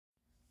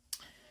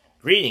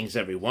Greetings,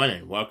 everyone,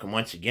 and welcome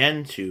once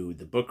again to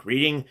the book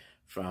reading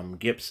from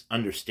Gipp's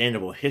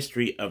Understandable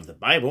History of the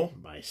Bible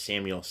by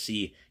Samuel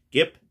C.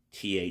 Gipp,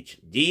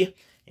 Ph.D.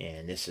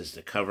 And this is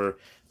the cover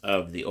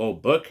of the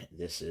old book.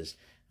 This is,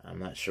 I'm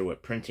not sure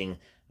what printing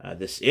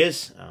this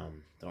is.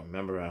 Don't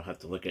remember. I'll have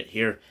to look at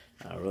here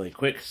really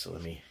quick. So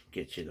let me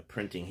get you the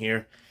printing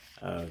here.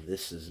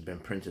 This has been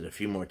printed a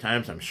few more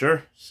times, I'm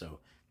sure. So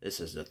this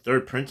is the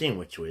third printing,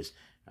 which was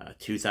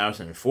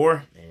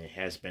 2004, and it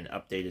has been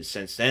updated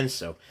since then,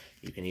 so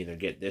you can either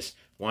get this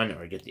one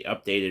or get the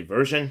updated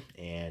version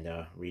and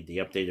read the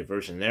updated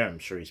version there. I'm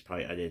sure he's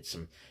probably added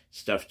some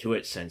stuff to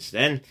it since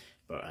then,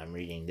 but I'm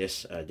reading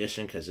this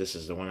edition because this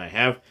is the one I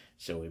have.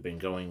 So we've been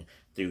going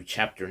through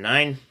chapter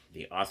 9,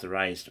 the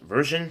authorized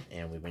version,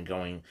 and we've been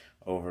going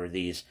over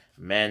these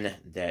men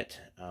that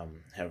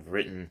have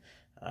written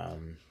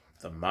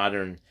the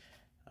modern,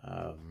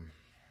 let's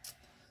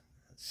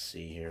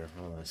see here,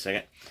 hold on a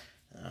second.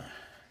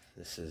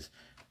 This is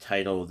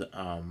titled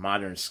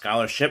Modern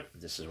Scholarship.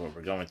 This is what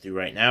we're going through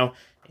right now.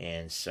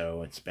 And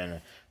so it's been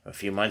a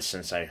few months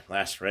since I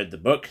last read the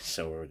book.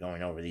 So we're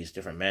going over these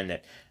different men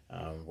that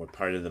were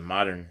part of the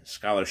modern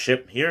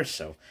scholarship here.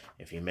 So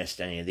if you missed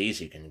any of these,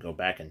 you can go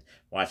back and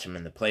watch them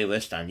in the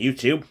playlist on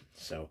YouTube.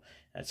 So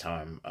that's how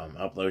I'm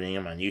uploading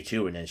them on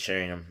YouTube and then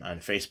sharing them on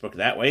Facebook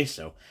that way.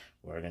 So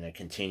we're going to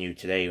continue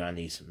today on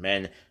these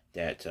men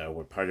that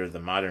were part of the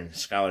modern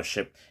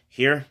scholarship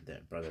here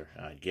that Brother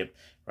Gipp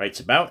writes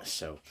about.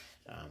 So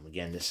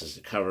again, this is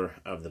the cover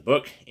of the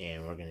book,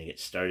 and we're going to get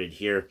started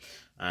here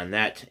on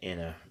that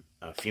in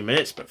a few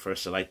minutes. But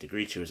first, I'd like to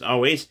greet you as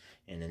always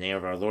in the name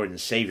of our Lord and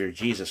Savior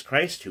Jesus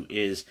Christ, who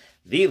is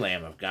the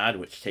Lamb of God,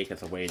 which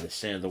taketh away the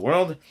sin of the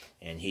world.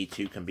 And he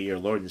too can be your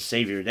Lord and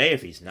Savior today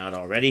if he's not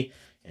already.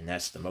 And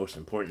that's the most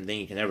important thing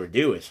you can ever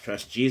do, is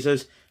trust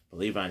Jesus,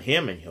 believe on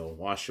him, and he'll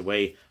wash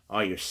away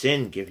all your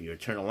sin, give you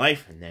eternal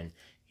life, and then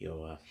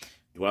he'll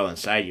dwell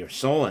inside your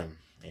soul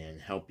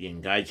and help you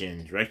and guide you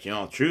and direct you in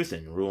all truth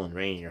and rule and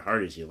reign in your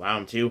heart as you allow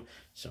him to.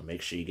 So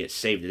make sure you get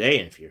saved today,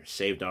 and if you're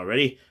saved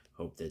already,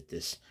 hope that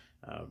this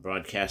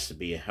broadcast will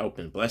be a help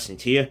and blessing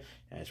to you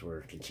as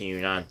we're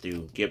continuing on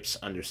through Gipp's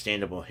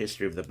Understandable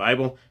History of the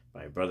Bible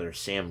by Brother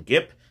Sam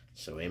Gipp.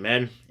 So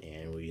amen.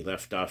 And we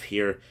left off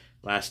here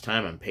last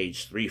time on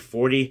page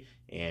 340,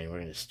 and we're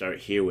going to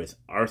start here with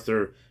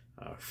Arthur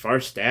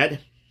Farstad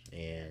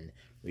and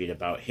read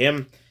about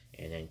him,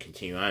 and then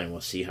continue on, and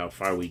we'll see how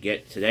far we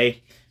get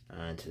today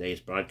on today's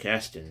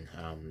broadcast. And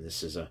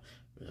this is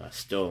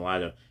still a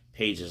lot of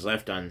pages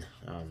left on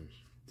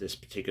this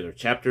particular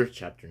chapter,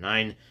 chapter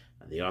 9,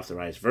 the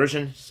authorized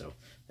version. So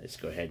let's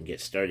go ahead and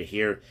get started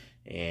here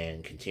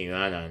and continue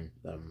on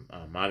the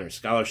modern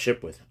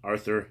scholarship with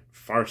Arthur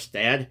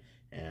Farstad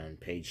and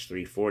page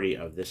 340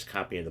 of this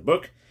copy of the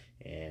book.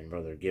 And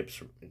Brother Gipp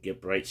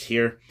writes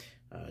here,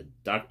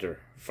 Dr.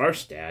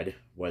 Farstad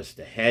was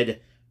the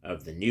head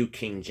of the New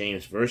King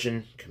James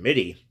Version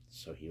Committee.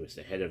 So he was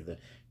the head of the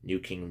New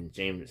King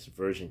James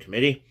Version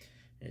Committee.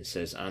 And it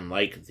says,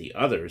 unlike the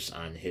others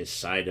on his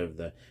side of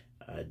the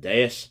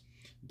dais,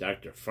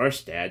 Dr.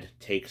 Farstad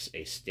takes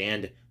a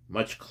stand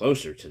much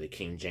closer to the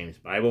King James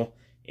Bible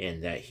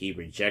in that he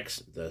rejects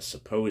the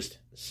supposed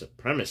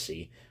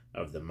supremacy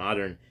of the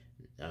modern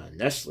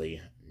Nestle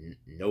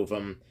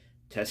Novum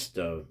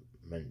Testamentum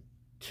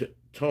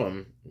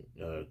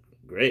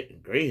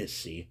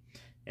Graecy,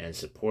 and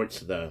supports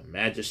the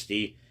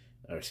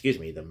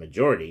the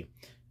majority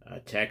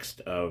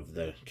text of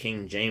the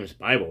King James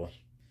Bible.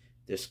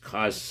 This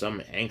caused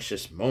some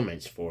anxious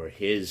moments for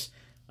his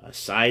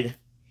side,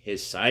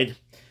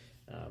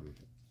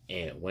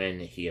 and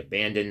when he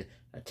abandoned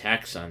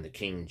attacks on the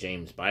King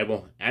James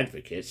Bible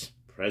advocates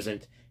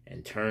present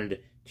and turned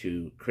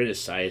to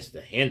criticize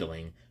the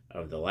handling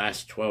of the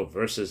last 12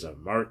 verses of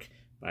Mark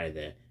by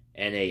the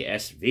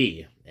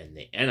NASV and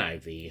the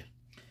NIV.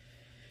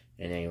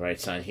 And then he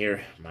writes on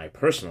here, my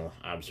personal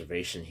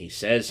observation, he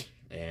says,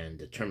 and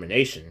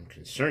determination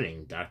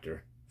concerning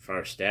Dr.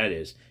 Farstad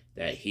is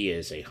that he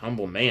is a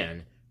humble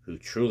man who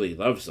truly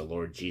loves the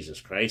Lord Jesus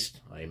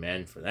Christ.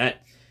 Amen for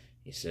that.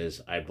 He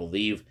says, I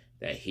believe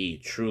that he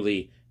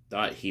truly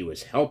thought he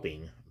was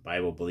helping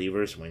Bible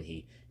believers when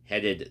he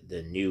headed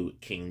the New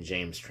King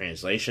James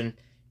translation.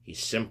 He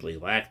simply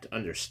lacked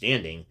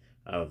understanding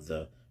of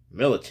the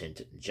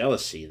militant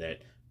jealousy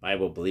that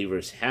Bible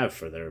believers have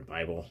for their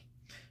Bible.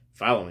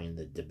 Following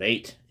the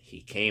debate,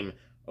 he came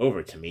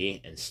over to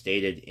me and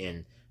stated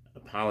in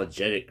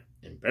apologetic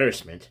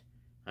embarrassment,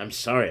 I'm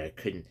sorry I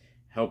couldn't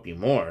help you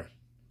more,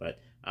 but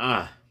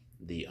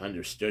the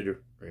understood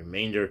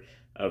remainder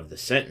of the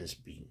sentence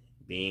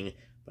being,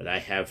 but I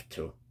have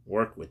to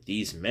work with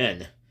these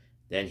men.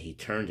 Then he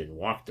turned and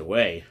walked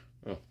away.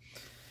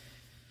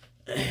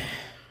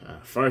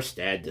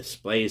 Farstad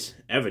displays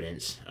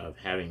evidence of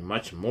having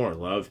much more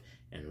love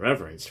and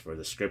reverence for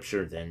the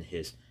Scripture than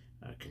his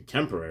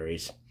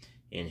contemporaries.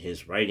 In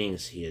his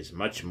writings, he is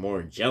much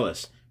more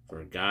jealous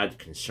for God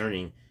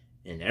concerning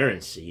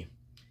inerrancy.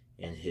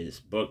 In his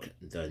book,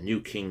 The New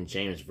King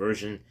James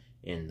Version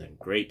in the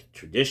Great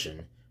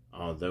Tradition,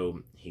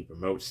 although he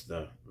promotes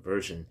the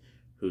version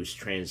whose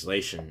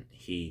translation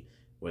he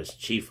was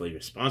chiefly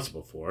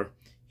responsible for,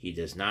 he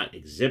does not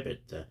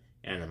exhibit the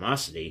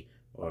animosity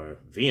or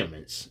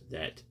vehemence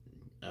that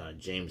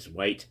James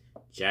White,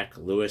 Jack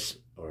Lewis,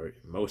 or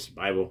most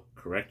Bible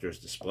correctors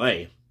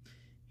display.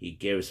 He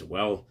gives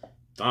well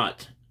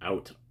thought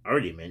out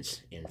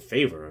arguments in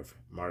favor of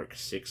Mark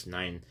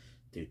 16:9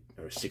 through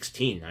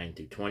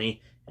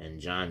 20 and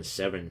John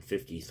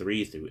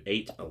 7:53 through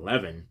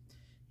 8:11.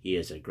 He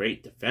is a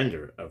great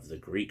defender of the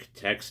Greek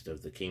text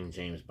of the King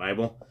James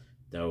Bible,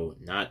 though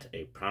not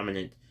as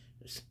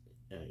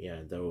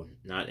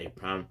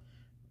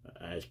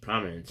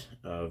prominent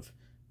of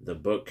the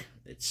book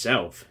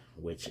itself,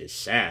 which is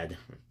sad,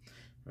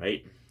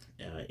 right?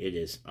 It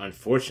is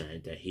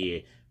unfortunate that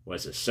he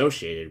was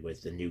associated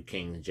with the New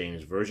King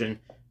James Version,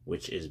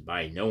 which is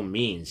by no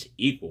means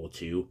equal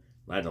to,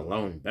 let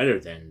alone better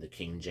than, the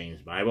King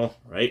James Bible,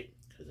 right?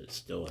 Because it's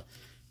still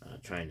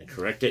trying to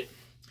correct it.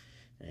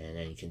 And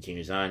then he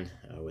continues on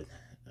with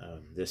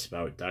this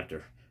about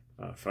Dr.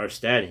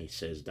 Farstad. He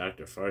says,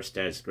 Dr.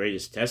 Farstad's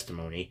greatest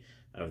testimony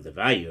of the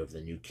value of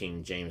the New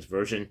King James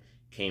Version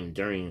came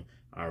during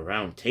our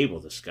round table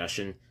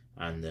discussion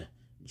on the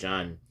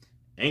John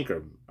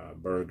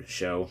Ankerberg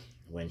show,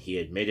 when he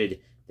admitted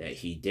that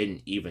he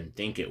didn't even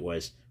think it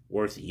was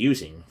worth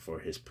using for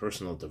his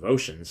personal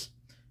devotions.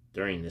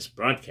 During this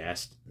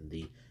broadcast,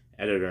 the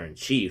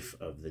editor-in-chief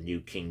of the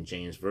New King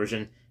James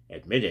Version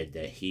admitted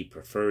that he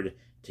preferred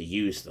to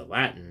use the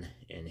Latin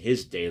in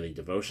his daily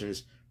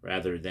devotions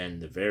rather than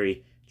the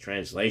very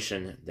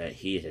translation that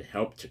he had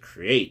helped to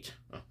create.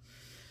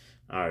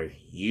 Are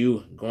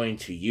you going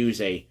to use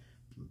a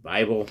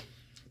Bible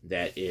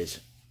that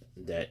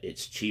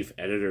its chief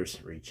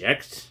editors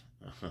reject?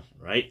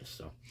 Right?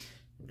 So,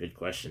 good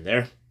question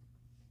there.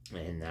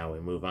 And now we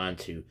move on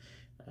to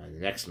the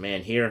next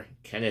man here,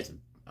 Kenneth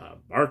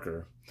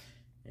Barker.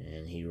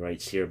 And he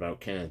writes here about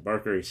Kenneth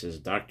Barker. He says,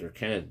 Dr.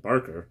 Kenneth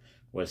Barker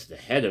was the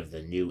head of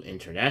the New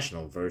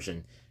International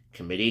Version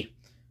Committee.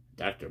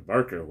 Dr.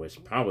 Barker was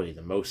probably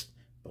the most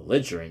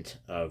belligerent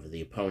of the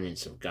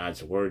opponents of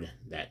God's Word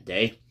that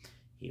day.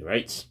 He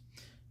writes,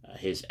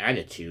 his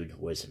attitude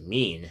was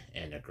mean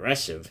and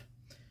aggressive.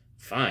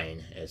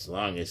 Fine, as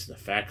long as the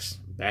facts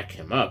back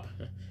him up,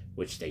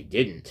 which they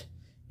didn't.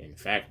 In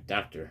fact,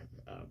 Dr.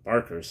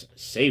 Barker's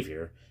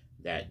savior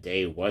that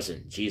day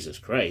wasn't Jesus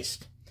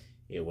Christ.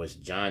 It was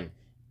John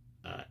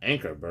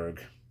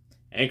Ankerberg.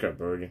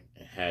 Ankerberg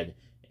had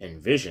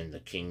envisioned the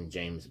King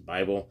James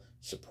Bible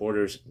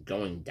supporters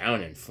going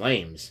down in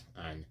flames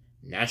on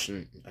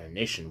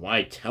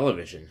nationwide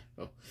television.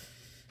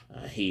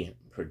 He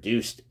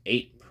produced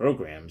 8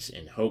 programs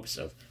in hopes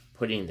of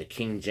putting the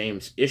King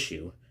James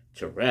issue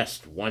to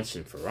rest once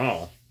and for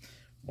all,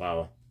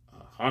 while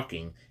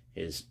hawking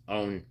his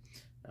own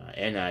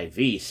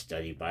NIV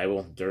study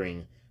Bible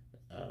during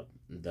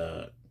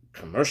the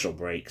commercial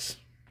breaks.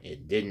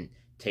 It didn't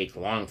take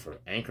long for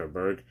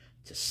Ankerberg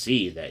to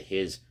see that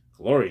his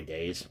glory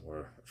days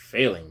were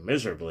failing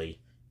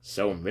miserably,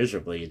 so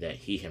miserably that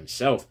he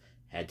himself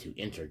had to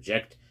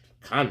interject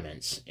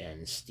comments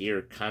and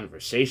steer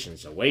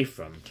conversations away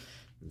from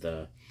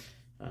the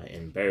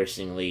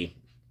embarrassingly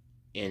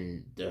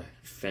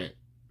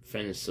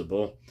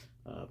indefensible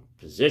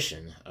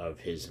position of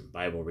his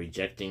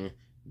Bible-rejecting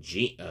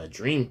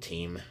dream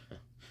team.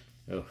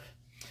 Oh.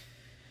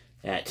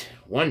 At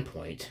one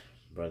point,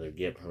 Brother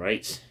Gipp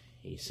writes,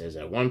 he says,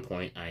 at one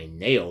point I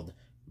nailed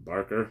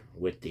Barker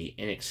with the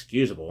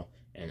inexcusable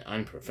and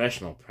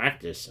unprofessional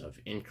practice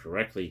of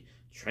incorrectly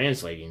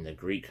translating the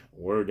Greek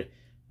word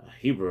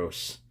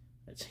Hebrews,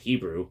 that's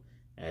Hebrew,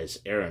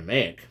 as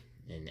Aramaic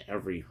in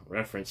every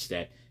reference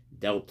that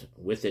dealt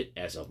with it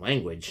as a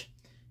language.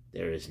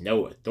 There is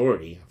no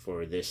authority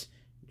for this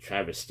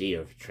travesty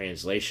of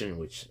translation,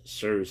 which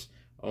serves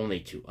only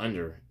to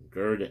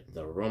undergird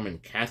the Roman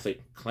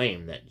Catholic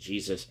claim that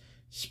Jesus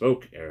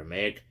spoke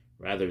Aramaic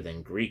rather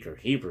than Greek or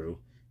Hebrew,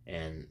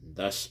 and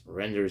thus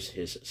renders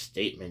his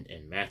statement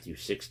in Matthew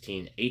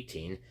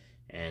 16:18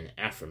 an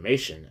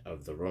affirmation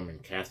of the Roman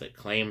Catholic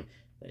claim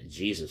that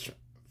Jesus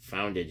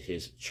founded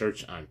his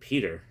church on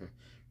Peter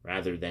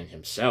rather than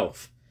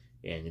himself.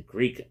 In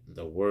Greek,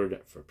 the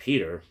word for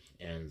Peter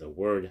and the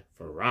word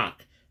for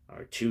rock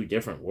are 2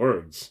 different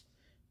words,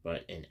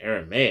 but in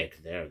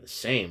Aramaic they are the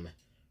same.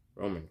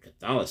 Roman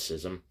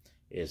Catholicism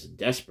is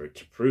desperate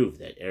to prove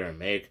that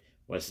Aramaic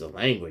was the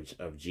language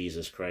of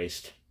Jesus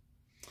Christ.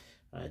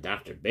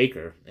 Dr.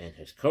 Baker and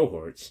his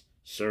cohorts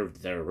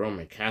served their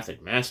Roman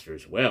Catholic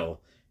masters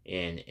well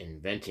in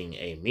inventing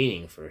a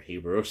meaning for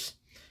Hebrews,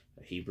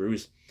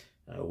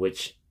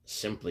 which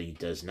simply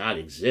does not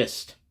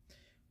exist.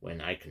 When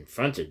I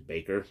confronted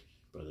Baker,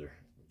 Brother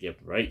Gipp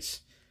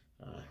writes,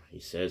 he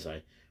says,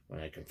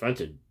 when I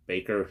confronted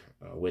Baker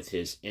with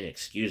his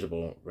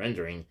inexcusable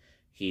rendering,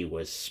 he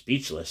was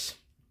speechless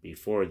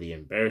before the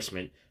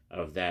embarrassment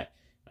of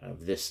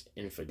this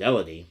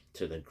infidelity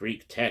to the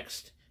Greek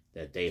text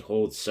that they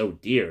hold so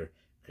dear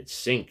could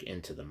sink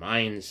into the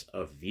minds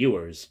of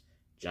viewers.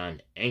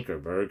 John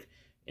Ankerberg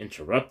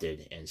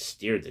interrupted and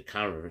steered the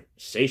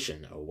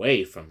conversation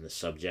away from the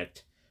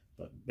subject,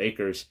 but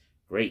Baker's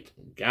great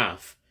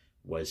gaffe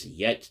was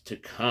yet to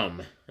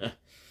come.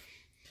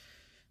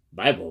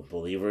 Bible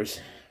believers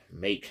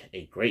make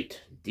a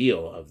great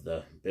deal of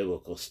the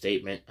biblical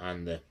statement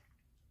on the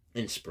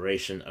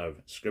inspiration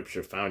of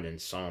Scripture found in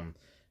Psalm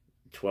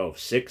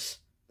 12:6.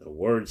 The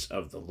words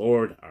of the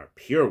Lord are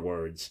pure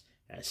words,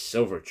 as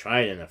silver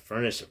tried in a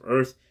furnace of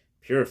earth,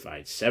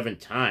 purified 7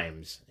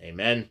 times.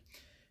 Amen.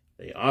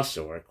 They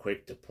also are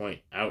quick to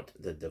point out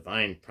the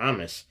divine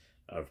promise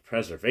of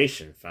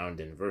preservation found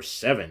in verse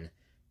 7.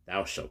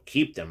 Thou shalt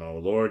keep them, O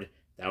Lord,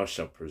 thou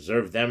shalt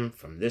preserve them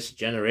from this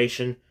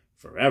generation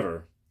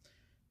forever.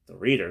 The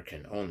reader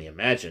can only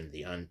imagine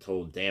the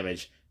untold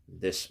damage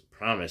this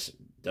promise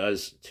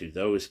does to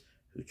those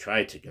who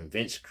try to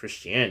convince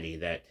Christianity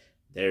that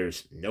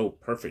there's no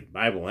perfect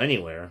Bible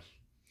anywhere.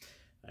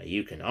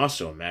 You can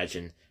also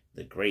imagine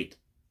the great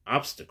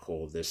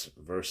obstacle this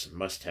verse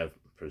must have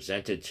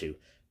presented to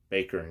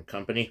Baker and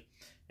Company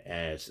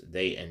as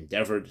they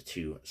endeavored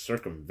to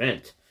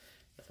circumvent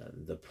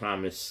the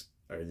promise,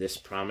 or this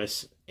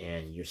promise,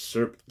 and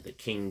usurp the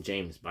King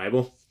James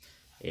Bible.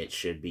 It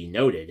should be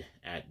noted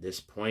at this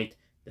point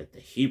that the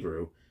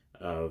Hebrew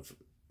of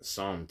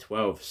Psalm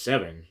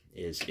 12:7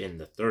 is in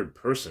the third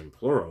person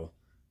plural,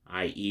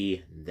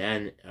 i.e.,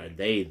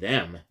 they,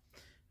 them.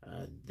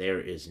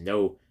 There is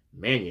no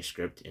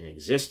manuscript in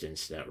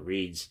existence that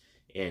reads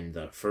in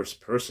the first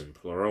person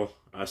plural,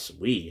 us,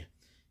 we.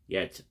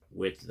 Yet,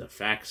 with the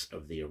facts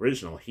of the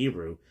original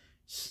Hebrew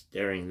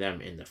staring them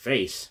in the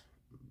face,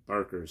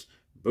 Barker's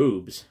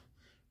boobs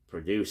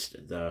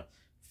produced the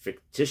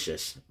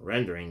fictitious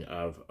rendering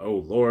of, O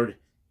Lord,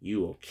 you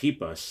will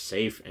keep us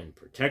safe and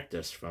protect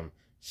us from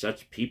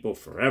such people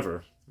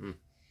forever.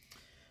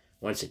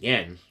 Once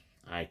again,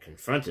 I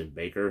confronted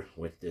Baker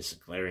with this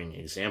glaring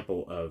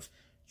example of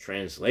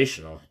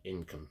translational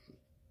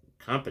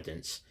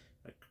incompetence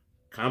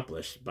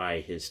accomplished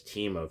by his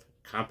team of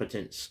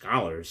competent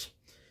scholars.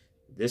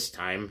 This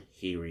time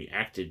he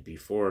reacted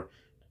before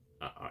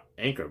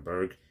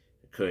Ankerberg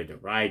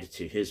could ride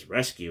to his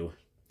rescue.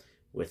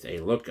 With a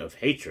look of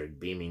hatred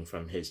beaming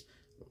from his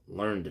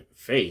learned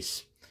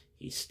face,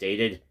 he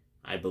stated,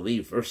 I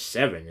believe verse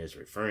 7 is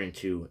referring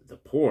to the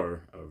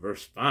poor of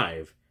verse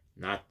 5,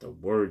 not the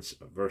words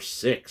of verse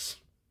 6.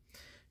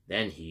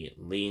 Then he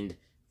leaned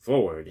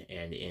forward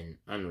and in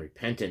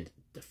unrepentant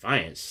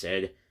defiance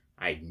said,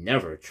 I'd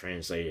never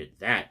translated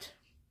that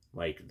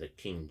like the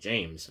King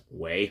James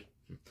way.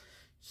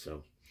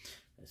 So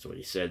that's what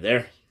he said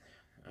there.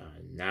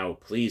 Now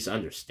please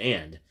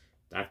understand,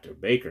 Dr.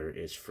 Baker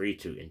is free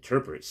to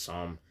interpret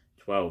Psalm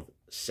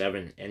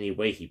 12:7 any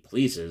way he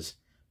pleases,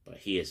 but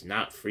he is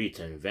not free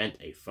to invent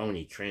a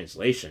phony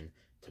translation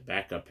to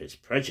back up his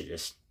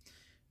prejudice.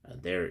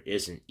 There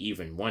isn't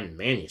even one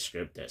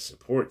manuscript that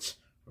supports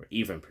or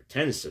even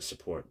pretends to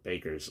support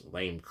Baker's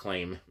lame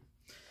claim.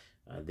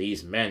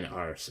 These men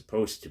are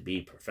supposed to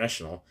be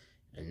professional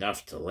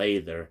enough to lay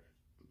their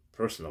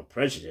personal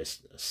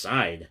prejudice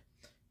aside,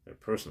 their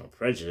personal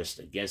prejudice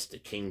against the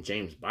King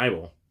James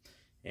Bible,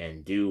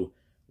 and do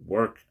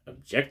work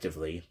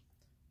objectively.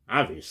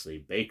 Obviously,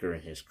 Baker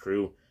and his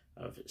crew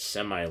of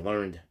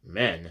semi-learned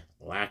men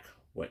lack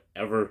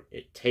whatever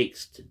it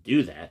takes to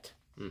do that.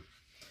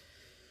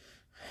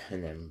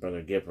 And then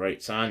Brother Gipp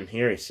writes on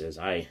here, he says,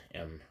 I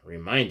am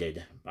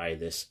reminded by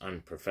this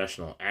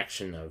unprofessional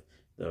action of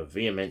the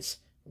vehemence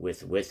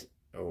with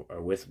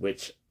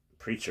which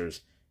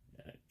preachers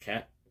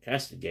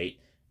castigate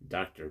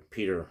Dr.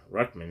 Peter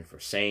Ruckman for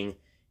saying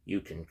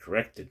you can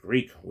correct the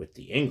Greek with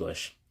the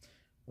English.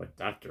 What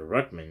Dr.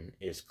 Ruckman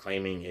is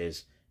claiming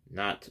is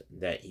not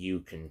that you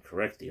can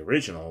correct the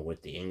original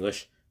with the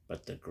English,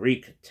 but the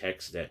Greek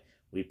text that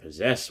we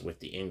possess with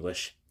the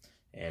English,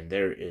 and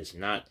there is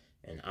not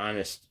an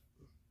honest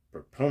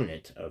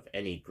proponent of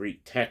any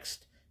Greek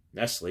text,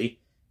 Nestle,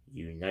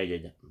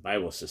 United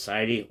Bible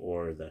Society,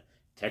 or the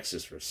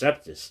Texas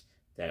Receptus,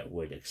 that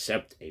would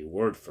accept a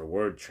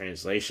word-for-word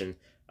translation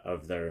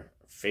of their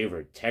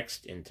favored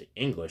text into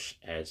English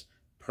as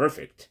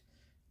perfect.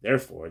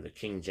 Therefore, the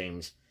King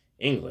James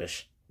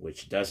English,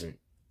 which doesn't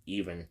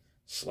even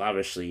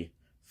slavishly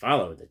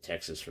follow the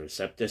Texas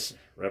Receptus,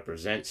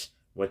 represents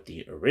what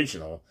the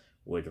original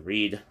would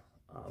read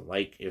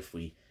like if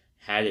we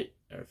had it,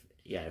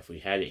 if we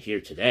had it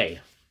here today.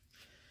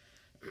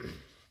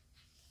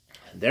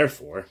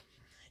 Therefore,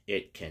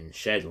 it can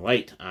shed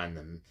light on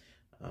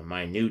the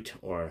minute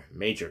or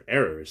major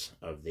errors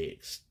of the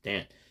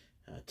extant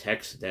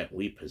text that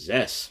we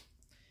possess.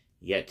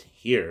 Yet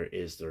here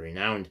is the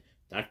renowned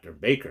Dr.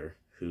 Baker,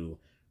 who,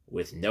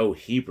 with no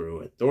Hebrew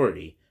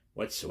authority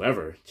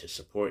whatsoever to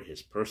support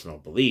his personal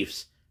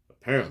beliefs,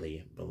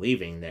 apparently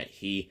believing that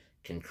he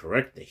can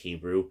correct the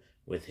Hebrew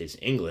with his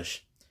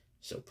English.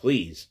 So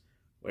please,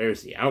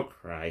 where's the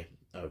outcry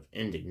of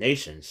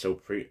indignation so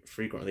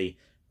frequently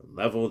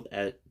leveled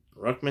at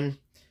Ruckman?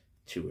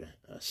 To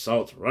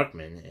assault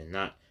Ruckman and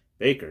not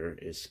Barker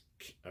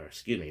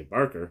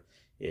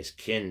is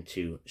kin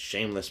to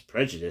shameless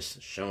prejudice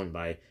shown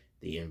by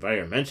the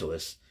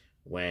environmentalists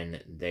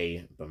when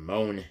they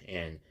bemoan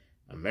an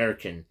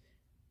American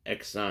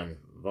Exxon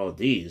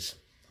Valdez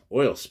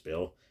oil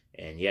spill,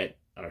 and yet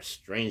are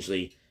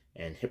strangely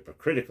and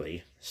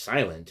hypocritically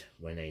silent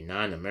when a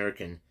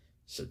non-American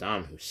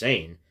Saddam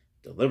Hussein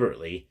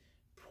deliberately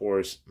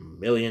pours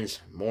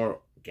millions more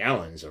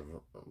gallons of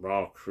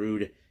raw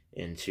crude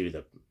into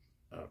the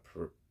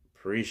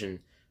Persian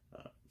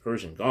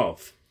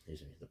Gulf.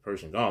 The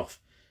Persian Gulf.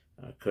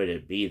 Could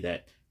it be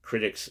that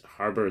critics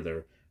harbor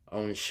their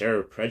own share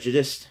of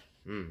prejudice?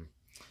 And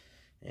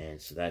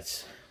so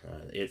that's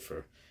it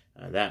for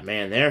that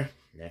man there.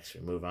 Next,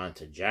 we move on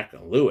to Jack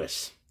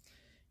Lewis.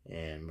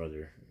 And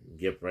Brother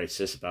Gipp writes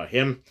this about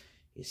him.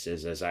 He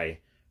says, As I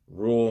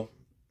rule,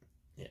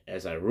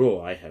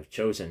 I have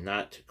chosen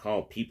not to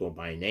call people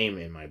by name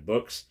in my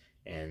books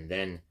and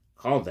then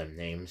call them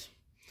names.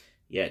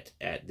 Yet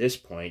at this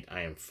point,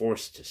 I am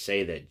forced to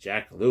say that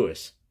Jack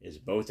Lewis is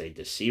both a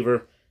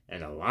deceiver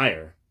and a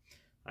liar.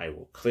 I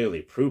will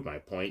clearly prove my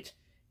point.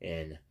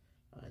 In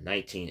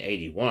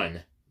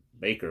 1981,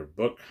 Baker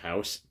Book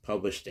House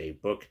published a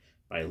book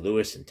by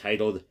Lewis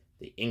entitled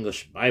The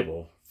English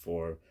Bible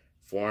for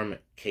Form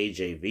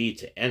KJV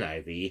to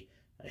NIV,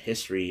 A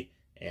History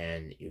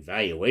and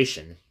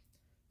Evaluation.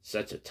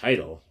 Such a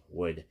title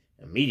would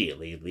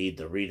immediately lead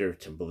the reader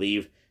to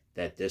believe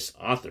that this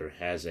author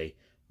has a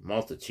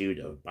multitude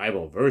of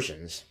Bible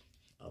versions,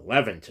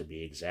 11 to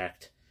be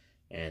exact,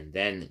 and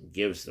then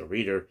gives the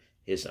reader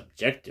his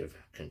objective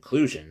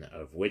conclusion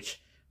of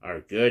which are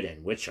good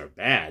and which are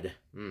bad.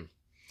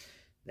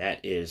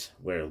 That is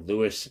where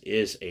Lewis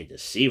is a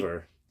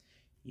deceiver.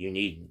 You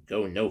need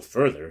go no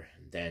further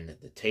than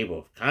the table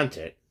of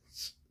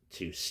contents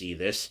to see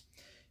this.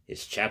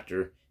 His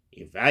chapter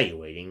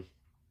evaluating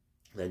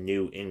the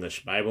New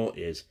English Bible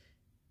is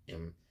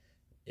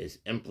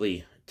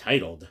amply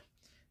titled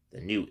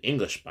The New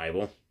English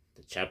Bible.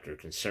 The chapter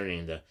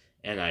concerning the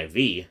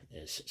NIV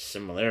is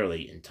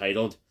similarly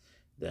entitled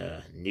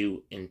The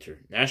New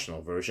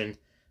International Version.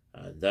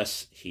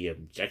 Thus, he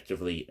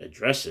objectively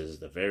addresses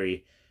the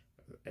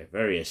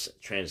various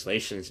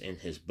translations in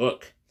his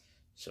book.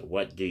 So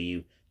what do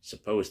you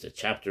suppose the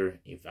chapter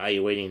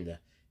evaluating the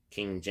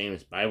King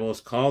James Bible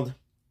is called?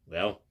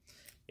 Well,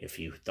 if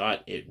you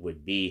thought it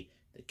would be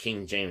the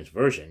King James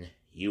Version,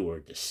 you were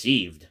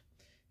deceived.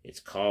 It's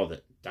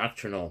called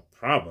Doctrinal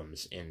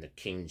Problems in the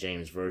King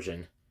James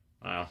Version.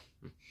 Wow.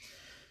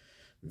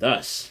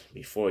 Thus,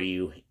 before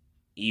you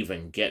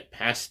even get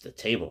past the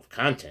table of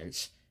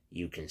contents,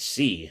 you can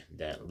see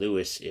that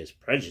Lewis is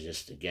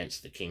prejudiced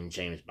against the King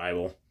James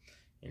Bible.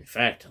 In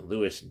fact,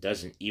 Lewis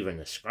doesn't even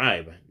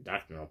ascribe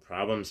doctrinal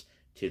problems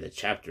to the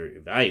chapter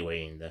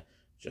evaluating the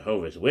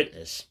Jehovah's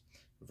Witness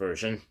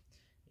version.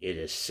 It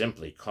is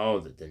simply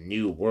called the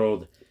New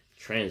World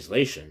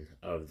Translation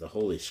of the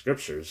Holy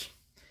Scriptures.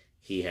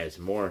 He has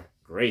more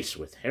grace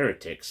with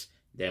heretics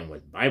than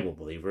with Bible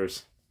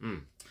believers.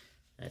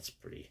 That's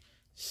pretty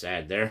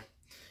sad there.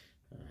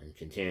 And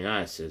continuing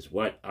on, it says,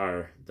 what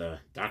are the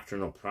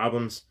doctrinal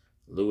problems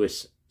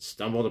Lewis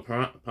stumbled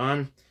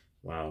upon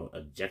while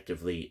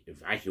objectively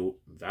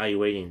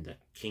evaluating the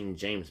King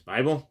James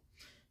Bible?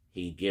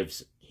 He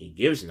gives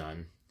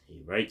none.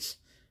 He writes,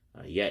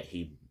 yet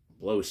he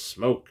blows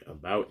smoke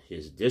about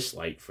his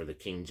dislike for the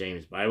King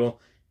James Bible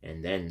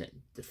and then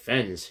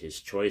defends his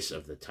choice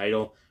of the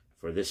title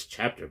for this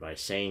chapter by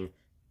saying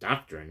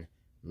doctrine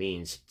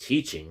means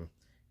teaching,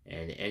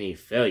 and any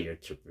failure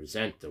to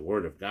present the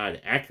Word of God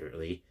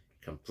accurately,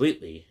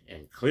 completely,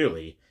 and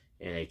clearly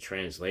in a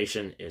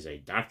translation is a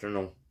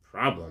doctrinal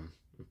problem.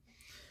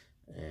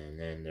 And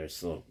then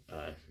there's a little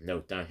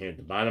note down here at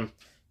the bottom. It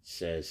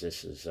says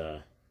this is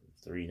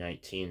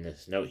 319,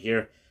 this note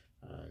here.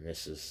 And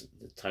this is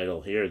the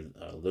title here,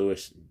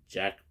 Lewis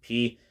Jack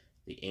P.,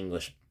 The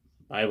English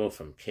Bible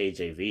from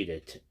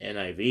KJV to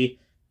NIV,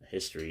 A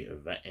History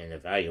and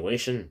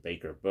Evaluation,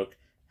 Baker Book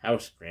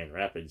House, Grand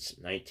Rapids,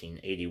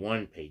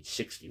 1981, page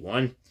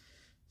 61.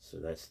 So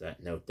that's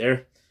that note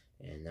there.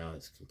 And now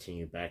let's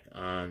continue back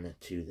on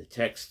to the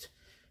text.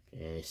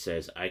 And it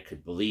says, I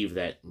could believe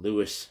that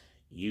Lewis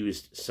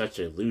used such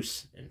a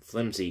loose and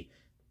flimsy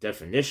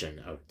definition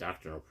of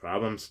doctrinal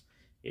problems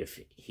if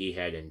he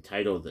had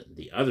entitled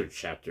the other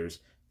chapters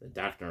the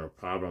doctrinal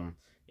problem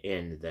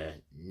in the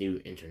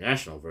New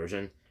International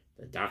Version,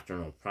 the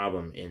doctrinal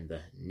problem in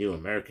the New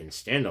American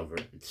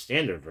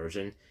Standard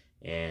Version,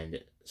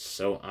 and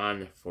so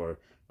on, for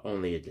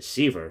only a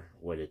deceiver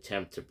would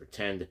attempt to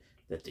pretend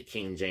that the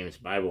King James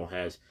Bible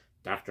has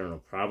doctrinal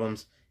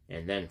problems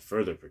and then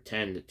further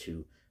pretend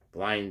to be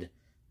blind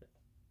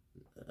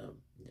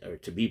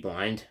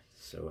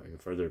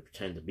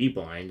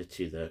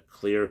to the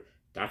clear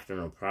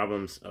doctrinal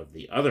problems of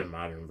the other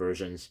modern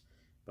versions.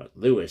 But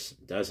Lewis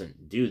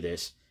doesn't do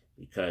this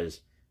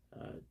because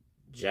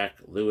Jack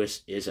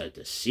Lewis is a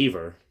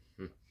deceiver.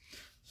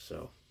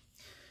 So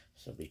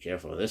be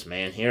careful of this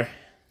man here.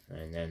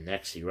 And then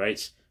next he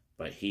writes,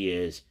 but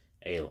is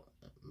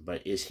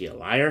he a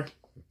liar?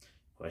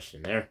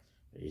 Question there.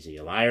 Is he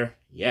a liar?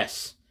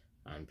 Yes.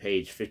 On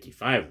page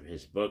 55 of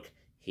his book,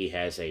 he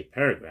has a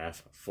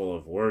paragraph full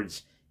of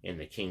words in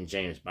the King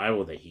James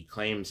Bible that he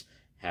claims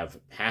have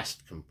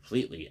passed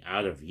completely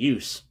out of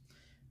use.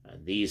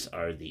 These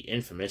are the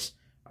infamous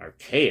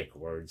archaic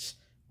words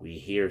we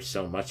hear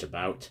so much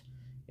about.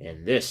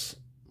 In this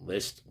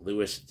list,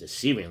 Lewis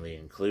deceivingly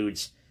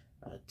includes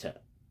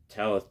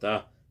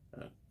Talitha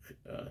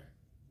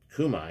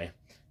Kumai.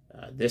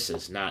 This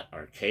is not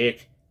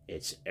archaic,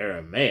 it's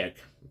Aramaic.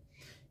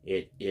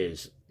 It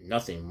is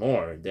nothing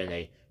more than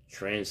a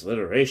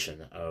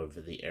transliteration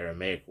of the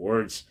Aramaic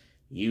words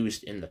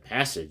used in the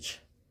passage.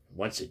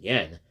 Once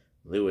again,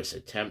 Lewis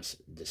attempts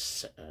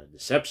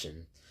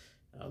deception,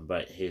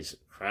 but his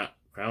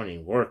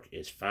crowning work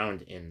is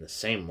found in the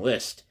same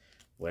list,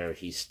 where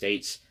he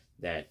states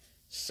that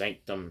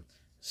sanctum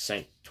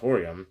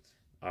sanctorum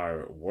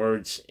are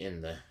words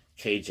in the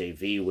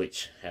KJV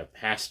which have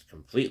passed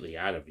completely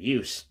out of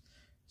use.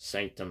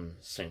 Sanctum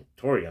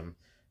sanctorum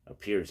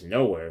appears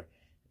nowhere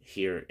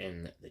here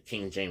in the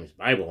King James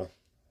Bible.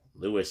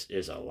 Lewis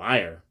is a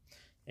liar,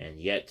 and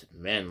yet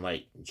men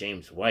like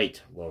James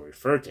White will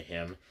refer to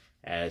him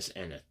as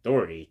an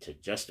authority to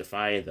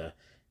justify the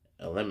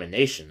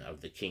elimination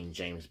of the King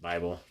James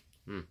Bible.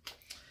 And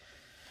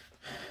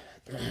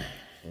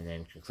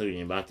then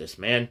concluding about this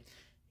man,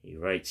 he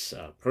writes,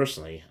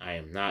 personally, I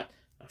am not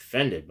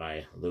offended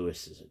by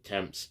Lewis's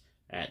attempts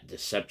at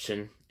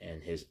deception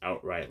and his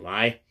outright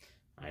lie.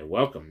 I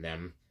welcome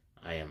them.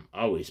 I am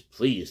always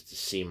pleased to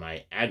see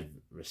my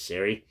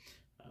adversary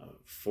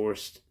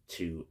forced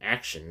to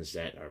actions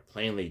that are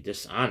plainly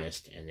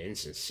dishonest and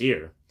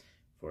insincere,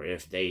 for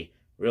if they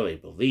really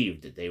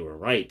believed that they were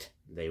right,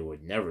 they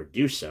would never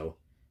do so.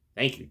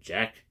 Thank you,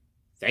 Jack.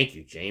 Thank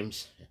you,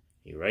 James,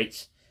 he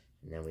writes.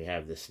 And then we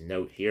have this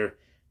note here,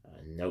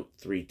 note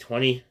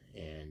 320,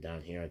 and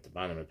down here at the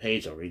bottom of the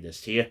page, I'll read this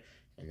to you,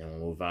 and then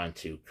we'll move on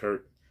to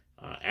Kurt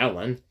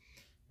Allen.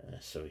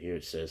 So here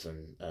it says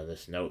in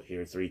this note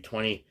here,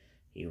 320,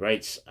 he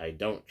writes, I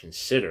don't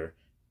consider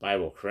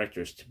Bible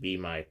correctors to be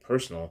my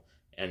personal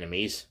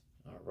enemies.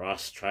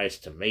 Ross tries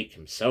to make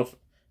himself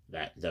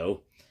that,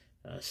 though,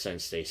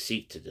 since they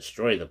seek to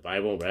destroy the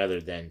Bible rather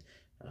than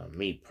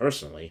me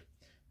personally.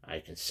 I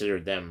consider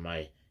them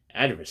my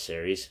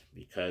adversaries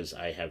because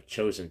I have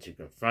chosen to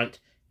confront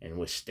and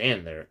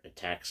withstand their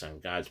attacks on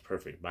God's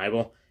perfect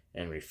Bible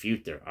and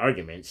refute their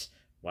arguments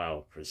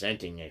while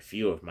presenting a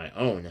few of my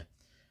own.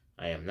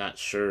 I am not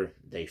sure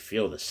they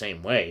feel the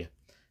same way.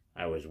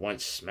 I was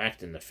once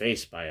smacked in the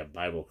face by a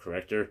Bible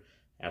corrector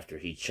after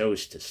he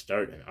chose to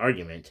start an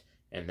argument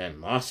and then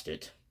lost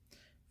it.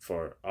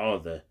 For all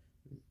the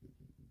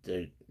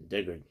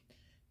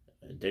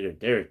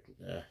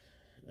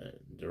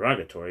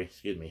derogatory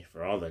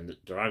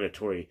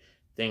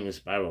things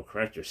Bible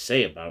correctors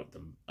say about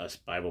us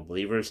Bible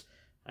believers,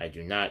 I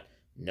do not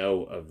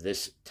know of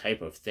this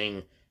type of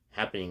thing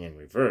happening in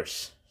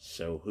reverse.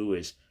 So who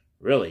is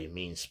really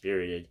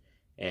mean-spirited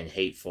and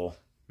hateful?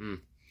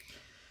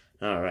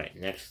 All right,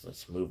 next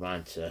let's move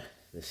on to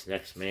this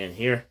next man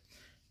here.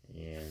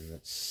 And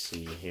let's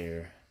see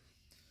here.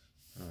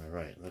 All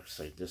right, looks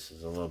like this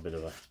is a little bit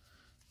of a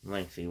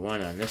lengthy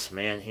one on this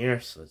man here.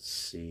 So let's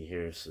see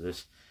here. So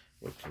this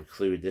would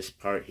conclude this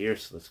part here.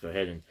 So let's go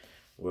ahead and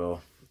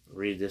we'll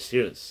read this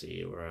here. Let's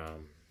see, we're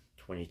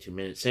 22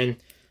 minutes in.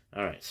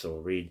 All right, so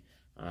we'll read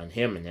on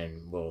him, and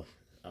then we'll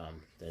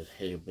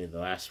he'll be the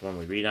last one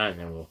we read on, and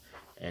then we'll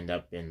end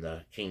up in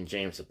the King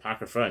James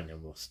Apocrypha, and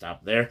then we'll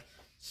stop there.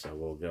 So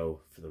we'll go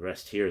for the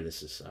rest here.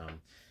 This is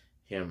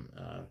him,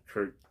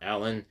 Kurt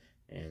Allen,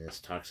 and this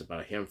talks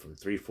about him from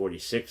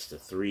 346 to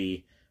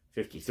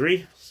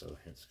 353. So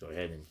let's go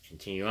ahead and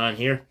continue on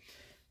here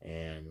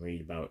and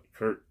read about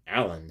Kurt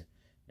Allen,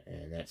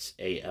 and that's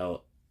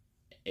A-L-A-N-D.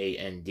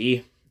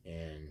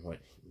 And what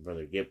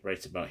Brother Gipp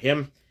writes about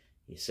him,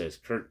 he says,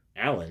 Kurt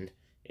Allen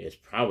is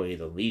probably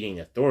the leading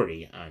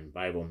authority on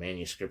Bible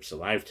manuscripts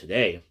alive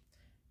today.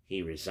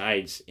 He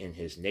resides in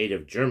his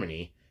native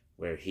Germany,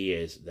 where he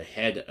is the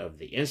head of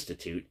the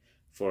Institute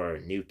for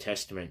New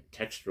Testament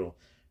Textual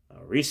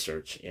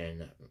Research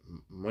in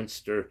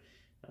Munster,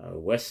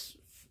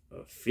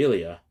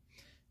 Westphalia.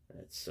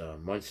 That's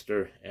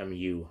Munster,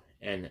 M-U-N-S-T-E-R,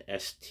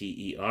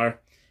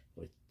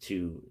 with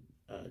two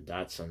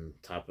dots on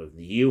top of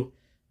the U.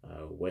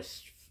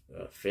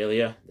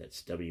 Westphalia,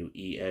 that's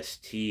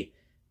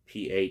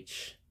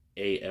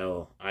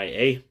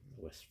W-E-S-T-P-H-A-L-I-A,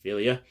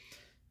 Westphalia.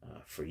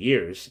 For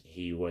years,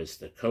 he was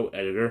the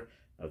co-editor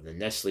of the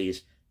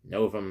Nestle's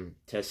Novum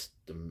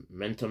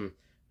Testamentum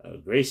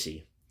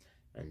Gracie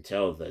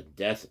until the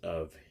death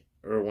of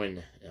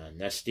Erwin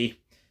Nestle,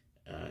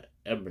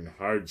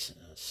 Eberhard's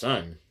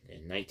son,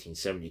 in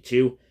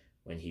 1972,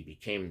 when he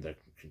became the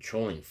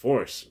controlling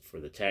force for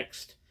the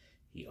text.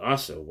 He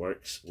also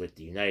works with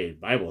the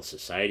United Bible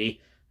Society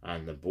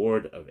on the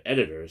board of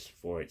editors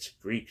for its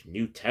Greek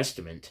New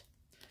Testament.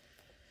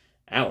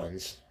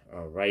 Allen's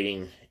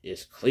writing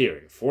is clear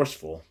and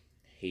forceful.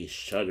 He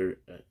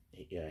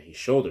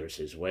shoulders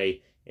his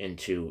way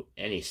into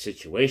any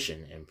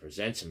situation and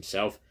presents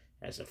himself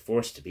as a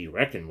force to be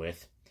reckoned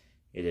with.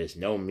 It is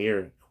no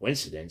mere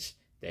coincidence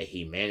that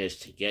he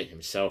managed to get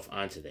himself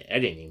onto the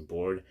editing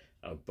board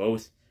of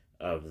both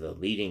of the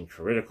leading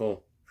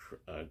critical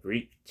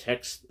Greek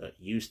texts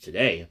used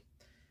today,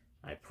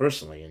 I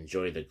personally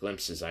enjoy the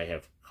glimpses I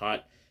have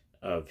caught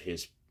of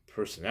his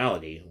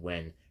personality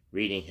when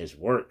reading his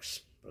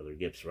works. Brother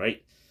Gibbs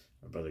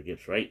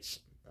writes,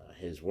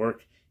 his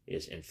work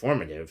is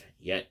informative,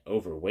 yet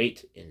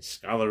overweight in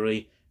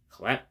scholarly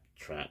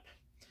claptrap.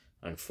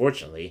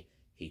 Unfortunately,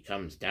 he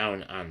comes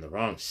down on the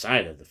wrong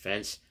side of the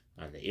fence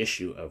on the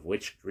issue of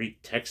which Greek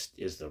text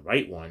is the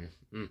right one.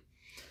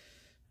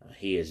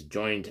 He is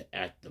joined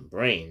at the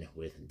brain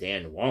with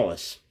Dan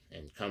Wallace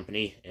and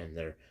company in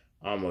their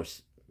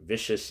almost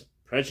vicious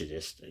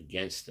prejudice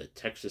against the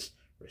Textus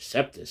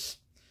Receptus.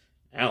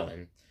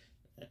 Allen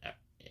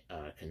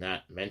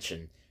cannot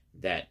mention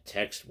that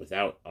text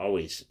without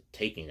always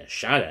taking a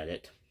shot at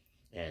it,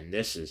 and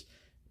this is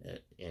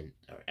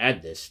or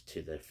add this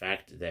to the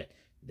fact that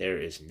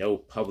there is no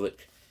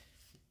public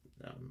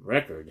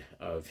record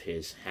of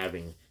his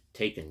having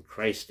taken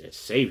Christ as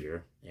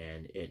Savior,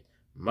 and it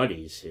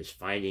muddies his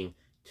finding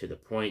to the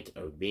point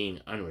of being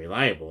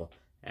unreliable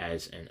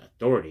as an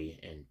authority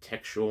in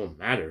textual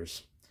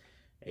matters.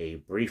 A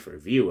brief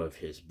review of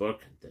his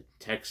book, The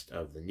Text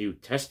of the New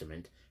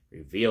Testament,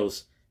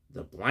 reveals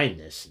the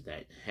blindness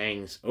that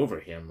hangs over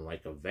him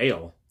like a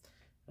veil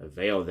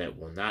that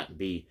will not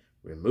be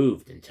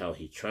removed until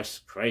he trusts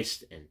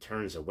Christ and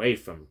turns away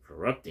from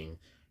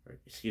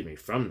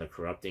the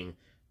corrupting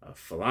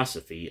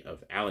philosophy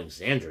of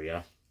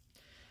Alexandria.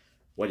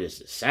 What is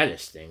the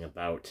saddest thing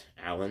about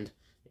Allen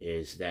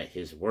is that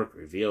his work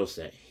reveals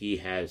that he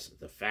has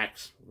the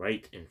facts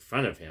right in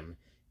front of him,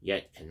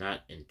 yet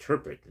cannot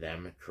interpret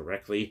them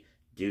correctly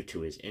due to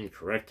his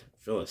incorrect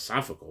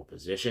philosophical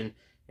position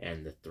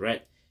and the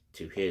threat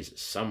to his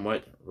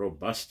somewhat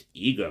robust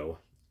ego.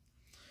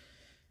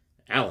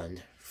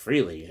 Allen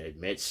freely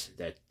admits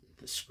that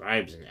the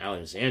scribes in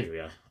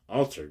Alexandria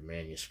altered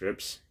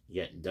manuscripts,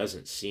 yet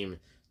doesn't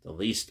seem the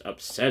least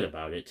upset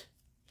about it.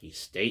 He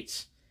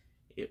states,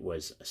 "It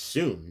was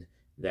assumed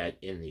that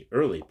in the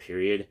early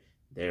period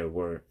there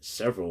were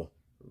several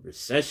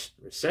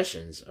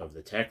recessions of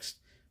the text,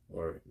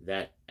 or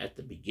that at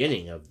the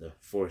beginning of the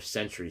 4th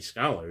century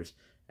scholars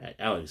at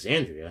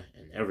Alexandria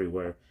and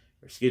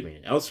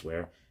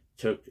elsewhere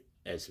took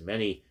as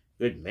many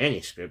good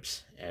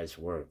manuscripts as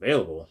were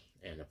available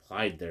and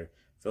applied their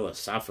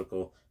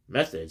philosophical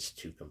methods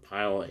to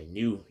compile a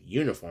new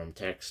uniform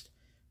text.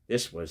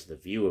 This was the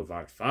view of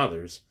our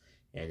fathers,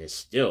 and is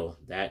still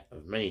that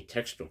of many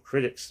textual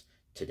critics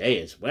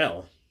today as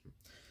well."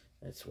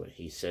 That's what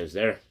he says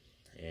there.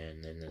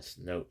 And in this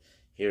note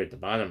here at the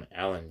bottom,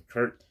 Alan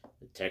Kurt,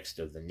 The Text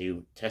of the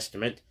New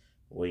Testament,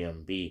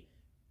 William B.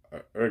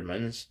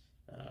 Erdman's,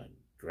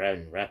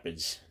 Grand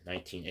Rapids,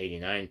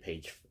 1989,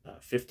 page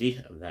 50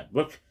 of that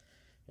book.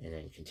 And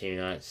then continuing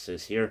on, it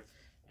says here,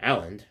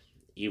 Allen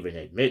even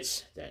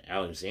admits that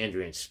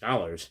Alexandrian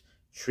scholars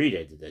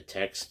treated the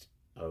text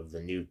of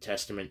the New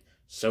Testament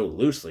so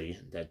loosely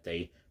that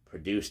they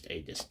produced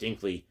a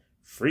distinctly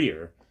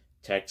freer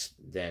text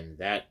than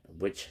that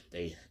which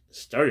they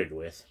started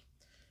with.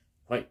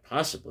 Quite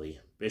possibly,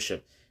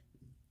 Bishop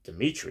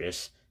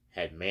Demetrius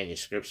had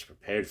manuscripts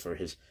prepared for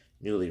his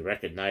newly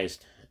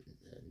recognized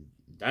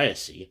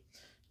diocese,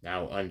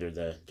 now under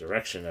the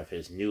direction of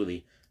his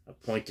newly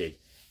appointed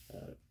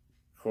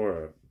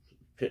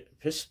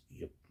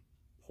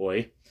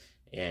Chorepiscopoi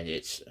and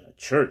its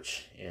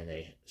church, in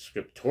a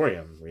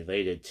scriptorium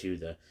related to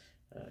the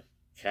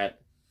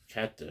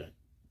catechetical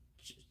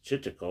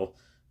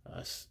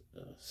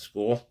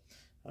school,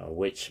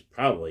 which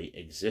probably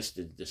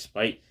existed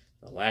despite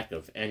the lack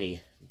of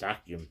any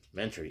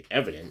documentary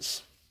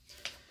evidence.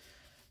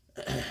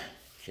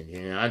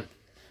 Continuing on,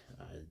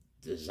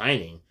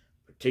 designing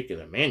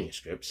particular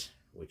manuscripts,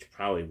 which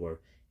probably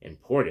were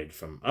imported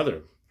from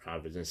other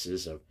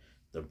provinces of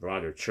the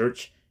broader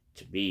church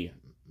to be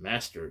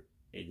master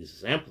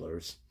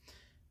exemplars,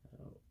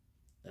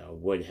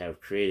 would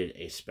have created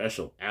a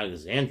special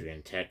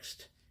Alexandrian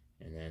text.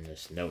 And then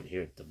this note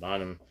here at the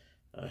bottom,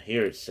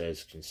 here it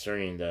says,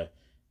 concerning the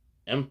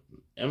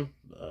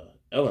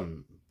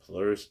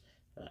exemplars,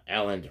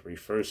 Allen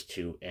refers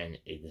to an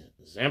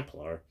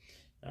exemplar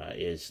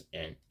is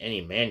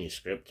any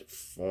manuscript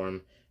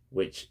form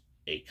which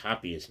a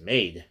copy is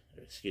made,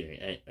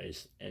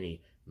 is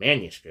any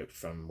manuscript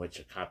from which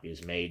a copy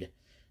is made.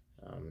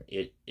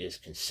 It is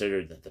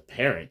considered that the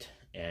parent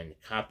and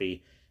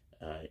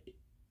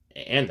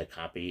the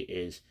copy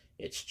is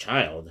its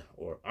child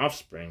or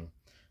offspring.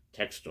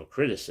 Textual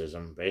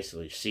criticism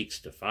basically seeks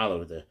to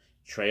follow the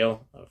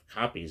trail of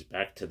copies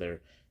back to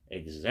their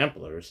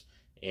exemplars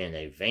in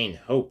a vain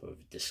hope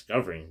of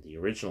discovering the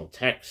original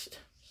text.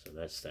 So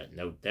that's that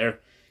note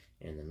there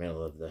in the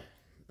middle of the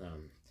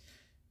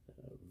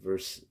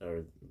verse,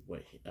 or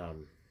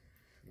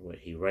what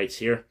he writes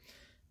here.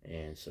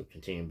 And so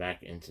continuing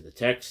back into the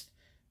text,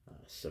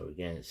 so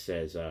again it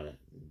says,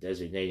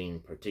 designating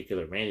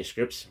particular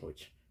manuscripts,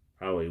 which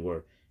probably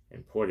were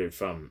imported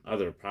from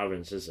other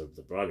provinces of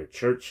the broader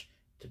church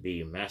to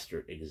be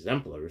master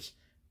exemplars,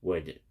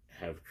 would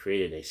have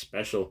created a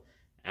special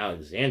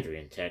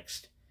Alexandrian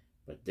text.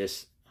 But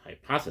this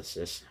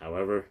hypothesis,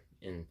 however,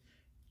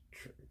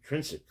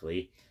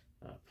 intrinsically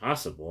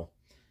possible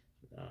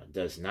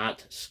does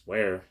not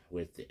square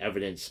with the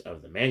evidence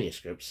of the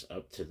manuscripts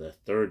up to the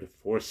 3rd,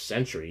 4th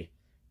century,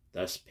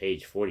 thus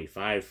page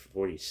 45,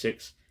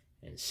 46,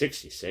 and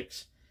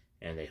 66,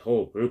 and a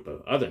whole group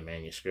of other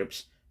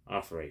manuscripts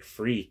offer a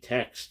free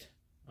text,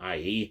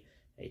 i.e.,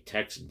 a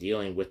text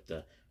dealing with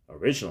the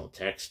original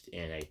text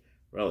in a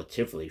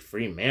relatively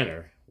free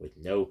manner with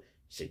no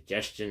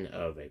suggestion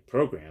of a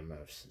program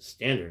of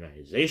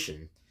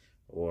standardization.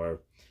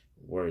 Or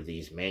were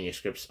these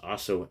manuscripts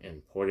also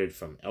imported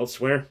from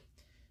elsewhere?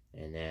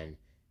 And then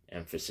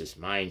emphasis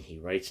mine, he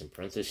writes in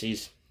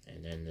parentheses.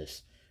 And then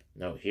this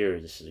note here,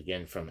 this is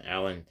again from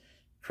Alan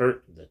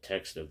Kirk, the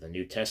text of the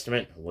New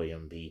Testament,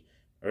 William B.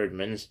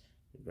 Erdman's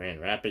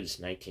Grand Rapids,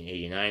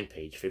 1989,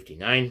 page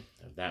 59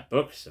 of that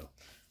book. So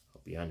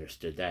hope you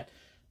understood that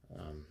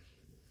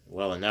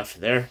well enough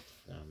there.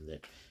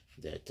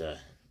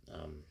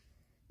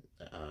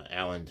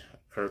 Alan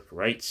Kirk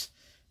writes,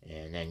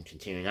 and then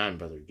continuing on,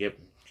 Brother Gipp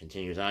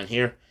continues on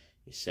here.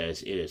 He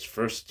says, "It is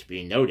first to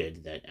be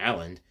noted that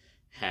Alan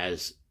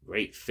has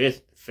great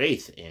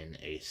faith in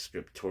a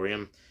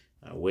scriptorium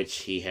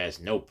which he has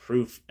no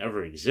proof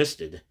ever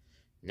existed.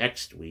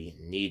 Next, we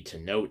need to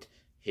note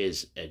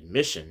his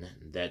admission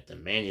that the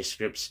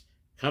manuscripts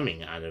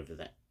coming out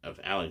of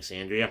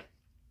Alexandria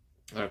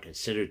are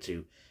considered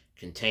to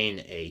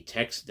contain a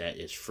text that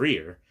is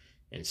freer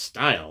in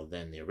style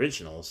than the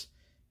originals.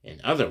 In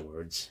other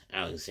words,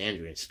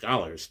 Alexandrian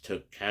scholars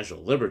took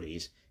casual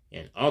liberties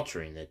in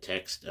altering the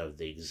text of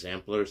the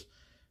exemplars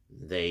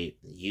they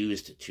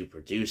used to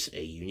produce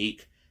a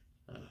unique,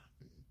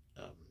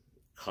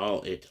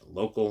 call it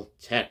local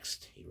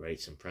text," he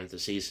writes in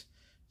parentheses.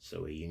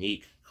 So a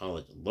unique, call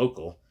it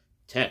local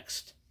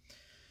text.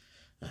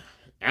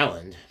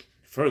 Allen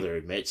further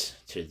admits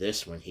to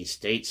this when he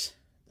states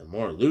the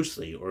more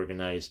loosely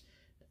organized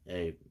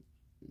a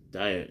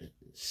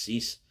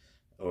diocese,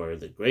 or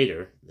the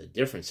greater the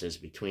differences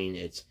between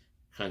its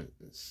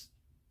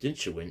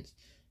constituent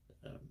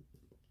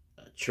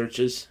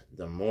churches,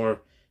 the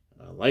more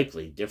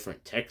likely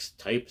different text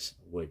types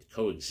would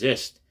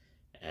coexist,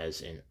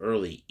 as in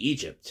early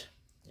Egypt.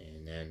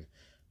 And then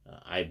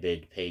I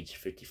bid page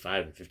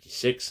 55 and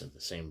 56 of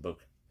the same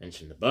book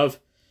mentioned above.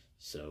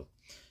 So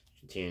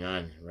continuing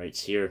on,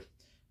 writes here,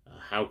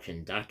 how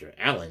can Dr.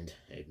 Allen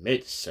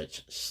admit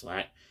such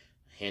slack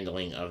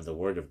handling of the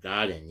Word of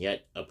God and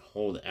yet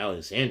uphold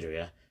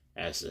Alexandria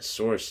as the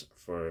source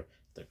for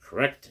the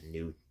correct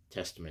New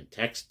Testament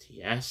text,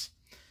 he asks.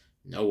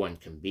 No one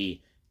can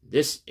be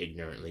this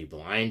ignorantly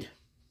blind.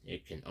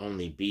 It can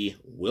only be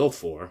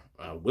willful.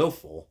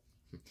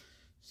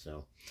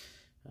 So,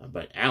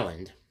 but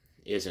Allen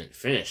isn't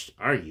finished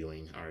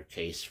arguing our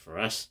case for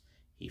us.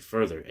 He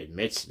further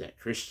admits that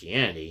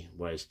Christianity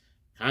was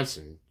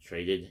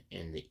concentrated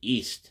in the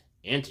East,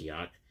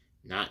 Antioch,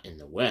 not in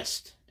the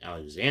West,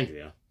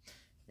 Alexandria.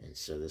 And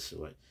so this is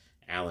what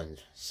Allen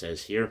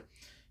says here.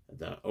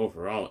 The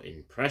overall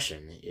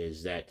impression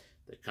is that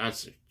the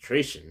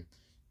concentration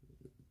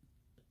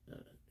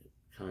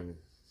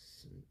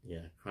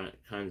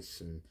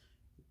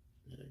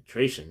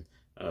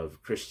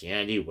of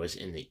Christianity was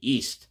in the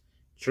East.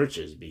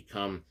 Churches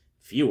become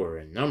fewer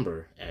in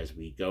number as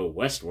we go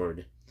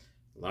westward.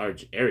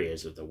 Large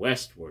areas of the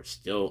West were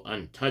still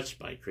untouched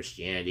by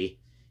Christianity.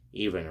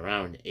 Even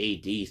around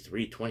AD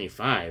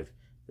 325,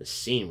 the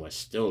scene was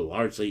still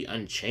largely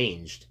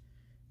unchanged.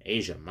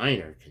 Asia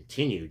Minor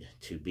continued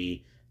to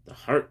be the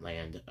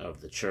heartland of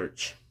the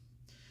church.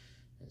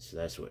 And so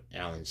that's what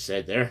Allen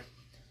said there.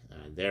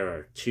 There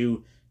are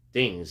two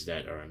things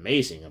that are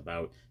amazing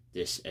about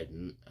this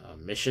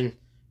mission.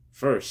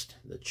 First,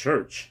 the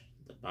church,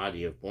 the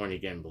body of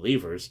born-again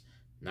believers,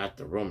 not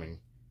the Roman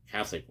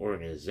Catholic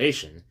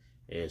organization,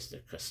 is the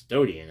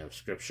custodian of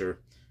Scripture,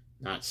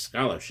 not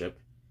scholarship.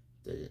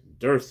 The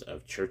dearth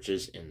of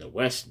churches in the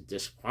West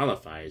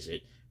disqualifies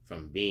it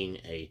from being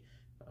a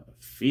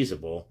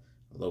feasible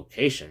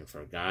location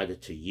for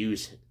God to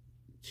use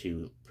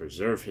to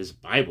preserve his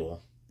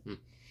Bible.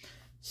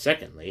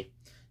 Secondly,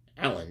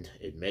 Allen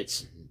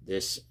admits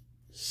this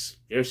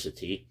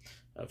scarcity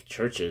of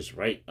churches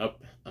right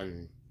up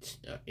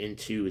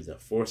into the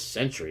 4th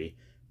century,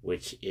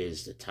 which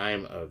is the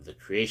time of the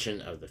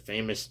creation of the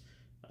famous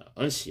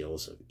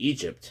uncials of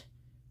Egypt,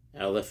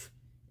 Aleph,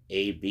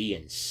 A, B,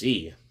 and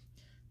C.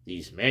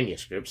 These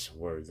manuscripts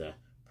were the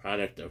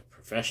product of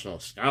professional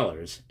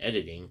scholars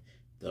editing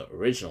the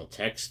original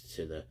text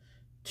to the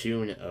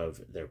tune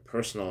of their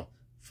personal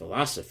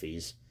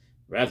philosophies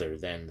rather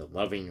than the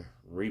loving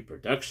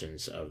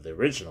reproductions of the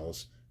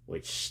originals,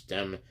 which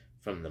stem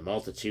from the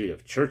multitude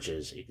of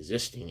churches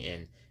existing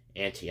in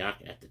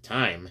Antioch at the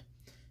time.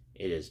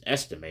 It is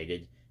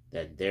estimated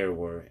that there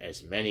were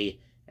as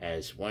many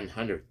as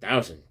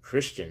 100,000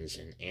 Christians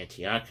in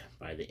Antioch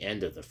by the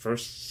end of the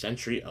 1st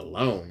century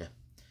alone.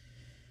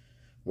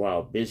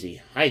 While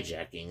busy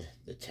hijacking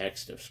the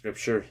text of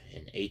Scripture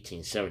in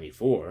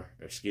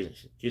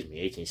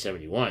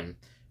 1871,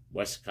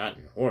 Westcott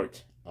and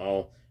Hort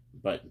all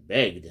but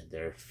begged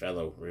their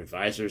fellow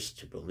revisers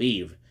to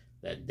believe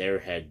that there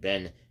had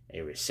been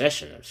a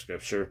recession of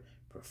Scripture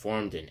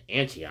performed in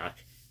Antioch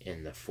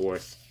in the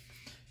 4th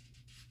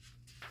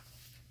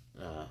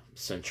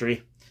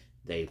century.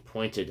 They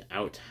pointed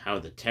out how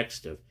the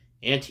text of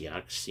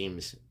Antioch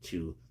seems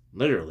to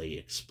literally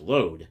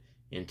explode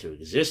into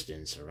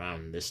existence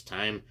around this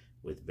time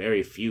with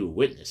very few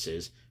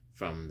witnesses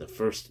from the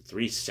first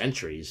 3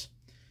 centuries.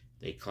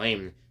 They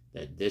claim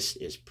that this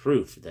is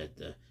proof that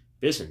the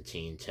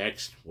Byzantine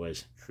text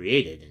was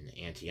created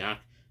in Antioch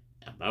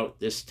about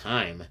this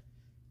time.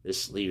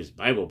 This leaves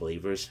Bible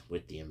believers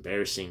with the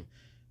embarrassing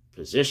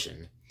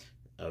position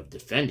of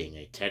defending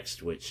a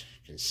text which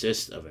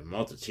consists of a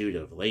multitude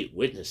of late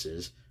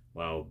witnesses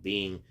while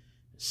being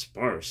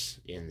sparse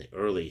in the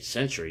early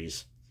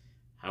centuries.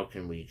 How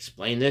can we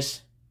explain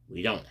this?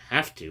 We don't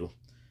have to.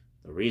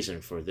 The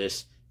reason for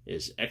this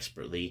is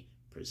expertly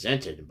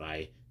presented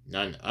by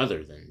none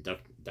other than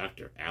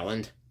Dr.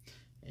 Allen.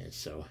 And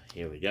so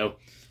here we go.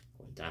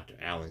 What Dr.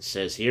 Allen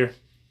says here: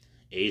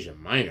 Asia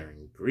Minor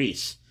and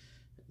Greece,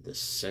 the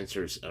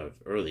centers of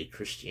early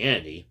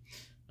Christianity,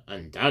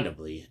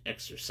 undoubtedly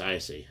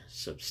exercise a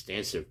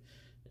substantive,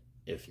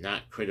 if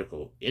not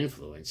critical,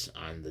 influence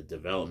on the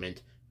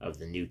development of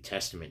the New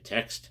Testament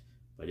text,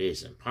 but it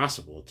is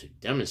impossible to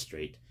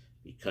demonstrate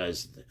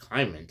because the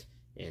climate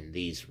in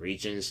these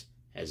regions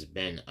has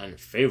been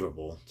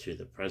unfavorable to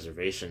the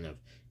preservation of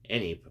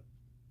any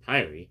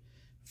papyri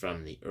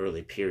from the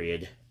early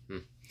period.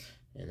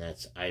 And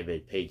that's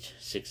Ibid, page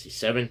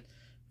 67,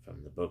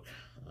 from the book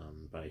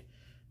by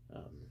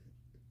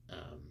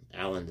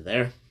Allen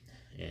there.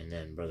 And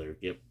then Brother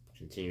Gipp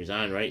continues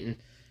on writing.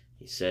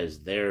 He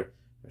says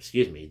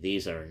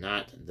these are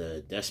not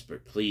the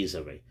desperate pleas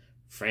of a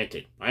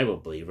frantic Bible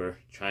believer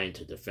trying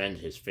to defend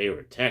his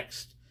favorite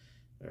text.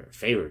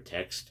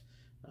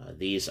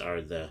 These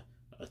are the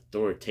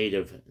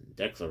authoritative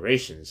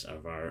declarations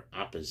of our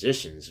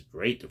opposition's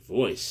great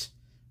voice.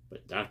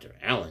 But Dr.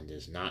 Allen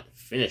is not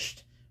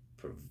finished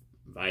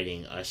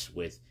providing us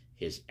with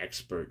his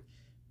expert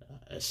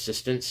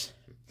assistance.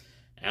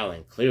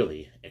 Allen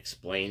clearly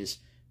explains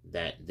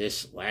that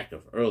this lack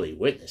of early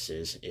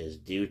witnesses is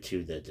due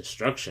to the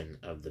destruction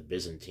of the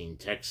Byzantine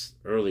text's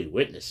early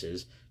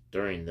witnesses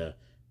during the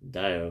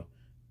Diocletianic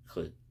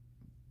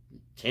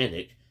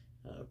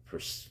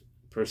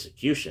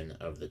persecution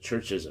of the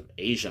churches of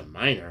Asia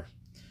Minor.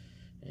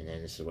 And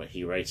then this is what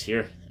he writes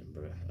here.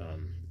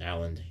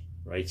 Allen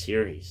writes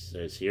here, he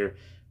says here,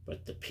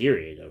 but the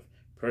period of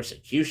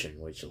persecution,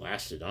 which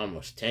lasted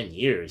almost 10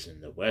 years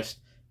in the West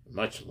and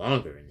much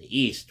longer in the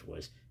East,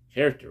 was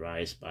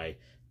characterized by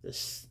the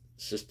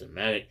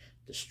systematic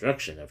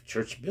destruction of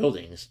church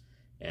buildings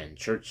and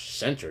church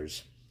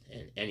centers,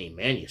 and any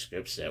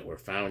manuscripts that were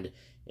found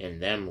in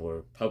them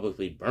were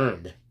publicly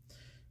burned.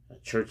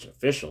 Church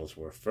officials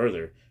were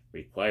further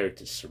required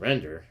to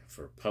surrender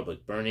for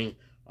public burning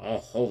all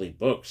holy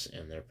books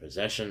in their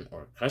possession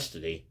or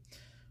custody,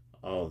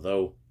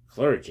 although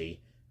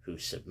clergy who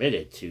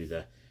submitted to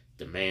the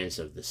demands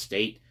of the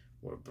state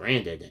were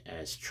branded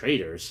as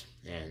traitors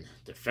and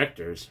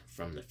defectors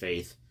from the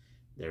faith.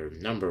 Their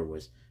number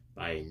was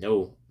by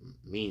no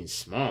means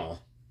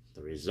small.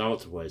 The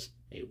result was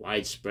a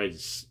widespread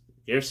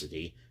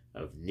scarcity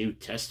of New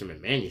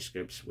Testament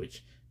manuscripts,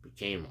 which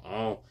became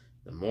all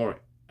the more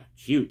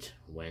acute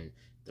when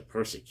the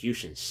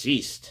persecution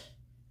ceased.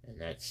 And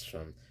that's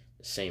from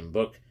the same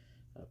book,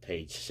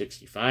 page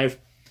 65.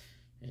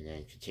 And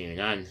then continuing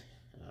on,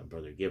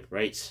 Brother Gipp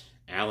writes,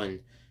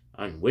 Allen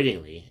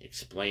unwittingly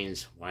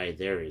explains why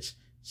there is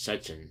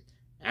such an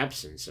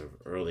absence of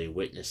early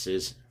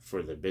witnesses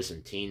for the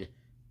Byzantine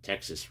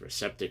Textus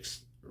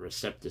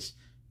Receptus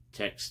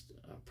text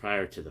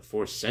prior to the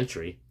 4th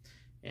century,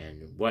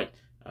 and what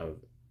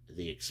of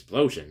the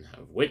explosion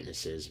of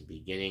witnesses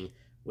beginning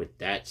with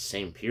that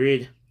same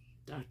period.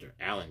 Dr.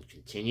 Allen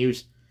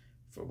continues,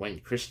 for when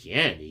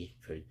Christianity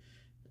could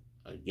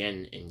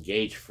again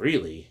engage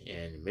freely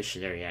in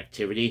missionary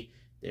activity,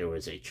 there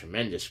was a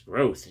tremendous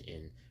growth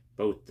in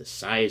both the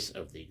size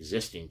of the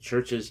existing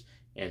churches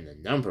and the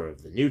number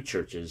of the new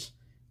churches.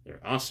 There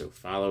also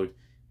followed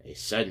a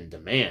sudden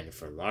demand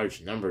for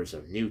large numbers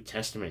of New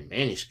Testament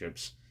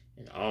manuscripts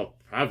in all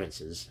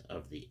provinces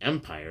of the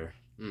empire.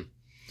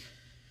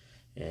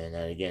 And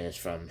that again is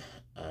from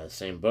the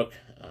same book,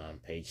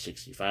 page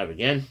 65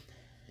 again.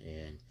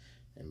 And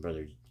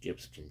Brother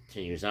Gibbs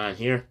continues on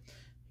here.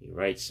 He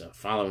writes,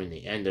 following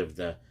the end of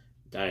the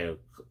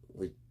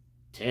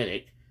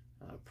Diocletianic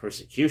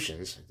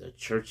persecutions, the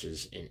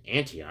churches in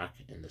Antioch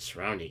and the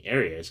surrounding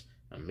areas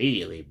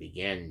immediately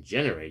began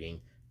generating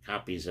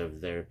copies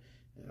of their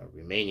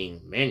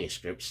remaining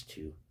manuscripts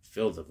to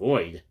fill the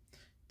void.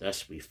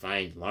 Thus we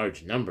find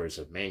large numbers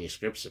of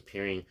manuscripts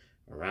appearing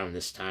around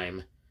this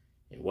time.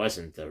 It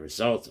wasn't the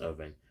result of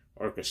an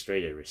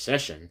orchestrated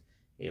recession.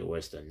 It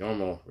was the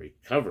normal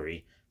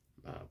recovery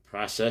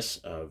process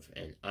of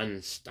an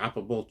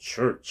unstoppable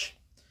church.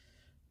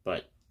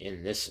 But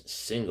in this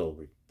single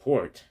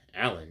report,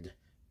 Allen's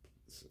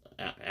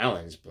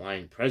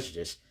blind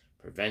prejudice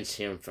prevents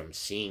him from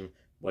seeing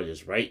what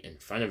is right in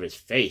front of his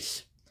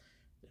face.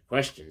 The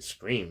question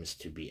screams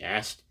to be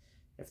asked,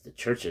 if the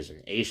churches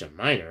in Asia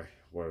Minor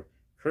were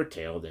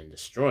curtailed and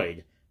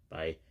destroyed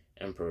by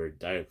Emperor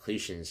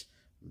Diocletian's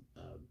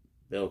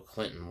Bill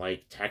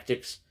Clinton-like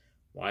tactics,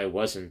 why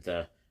wasn't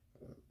the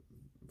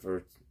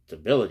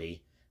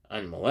vertability,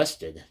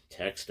 unmolested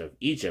text of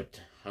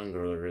Egypt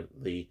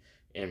hungrily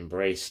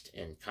embraced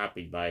and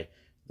copied by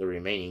the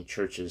remaining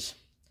churches?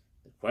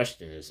 The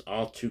question is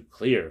all too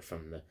clear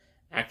from the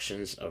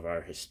actions of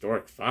our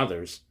historic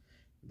fathers.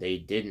 They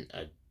didn't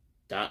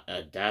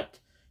adapt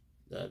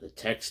the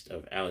text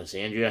of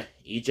Alexandria,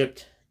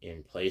 Egypt,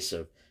 in place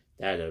of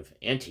that of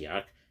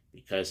Antioch,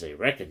 because they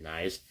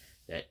recognized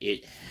that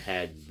it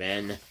had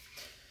been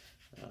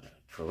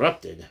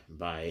corrupted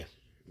by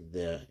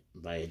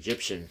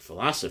Egyptian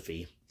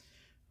philosophy,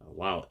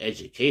 while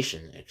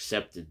education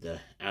accepted the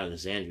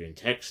Alexandrian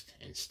text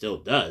and still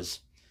does.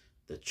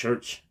 The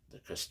church, the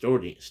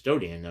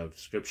custodian of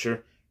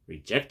Scripture,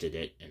 rejected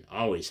it and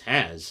always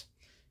has.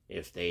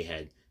 If they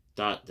had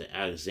thought the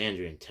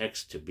Alexandrian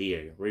text to be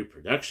a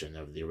reproduction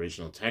of the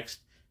original text,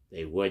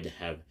 they would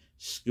have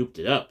scooped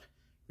it up,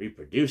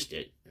 reproduced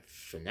it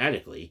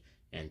fanatically,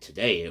 and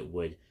today it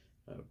would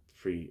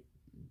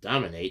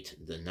predominate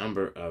the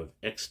number of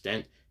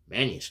extant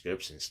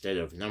manuscripts instead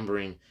of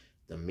numbering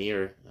the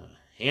mere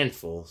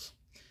handfuls.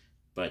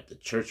 But the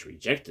church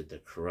rejected the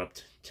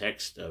corrupt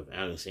text of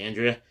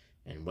Alexandria,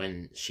 and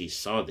when she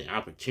saw the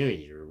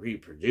opportunity to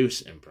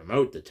reproduce and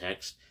promote the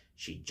text,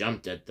 she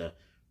jumped at the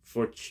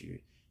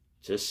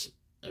fortuitous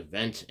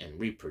event and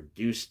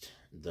reproduced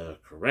the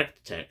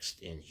correct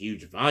text in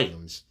huge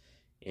volumes.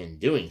 In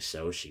doing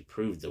so, she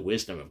proved the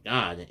wisdom of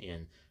God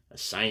in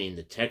assigning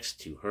the text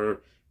to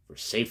her for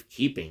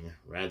safekeeping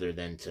rather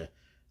than to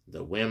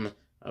the whim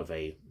of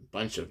a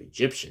bunch of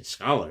Egyptian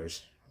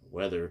scholars,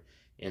 whether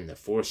in the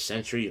 4th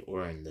century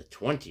or in the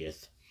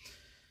 20th.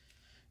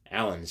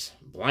 Allen's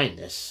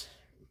blindness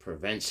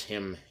prevents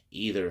him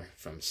either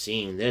from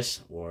seeing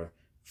this or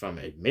from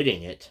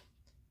admitting it,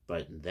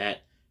 but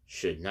that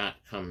should not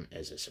come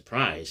as a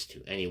surprise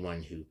to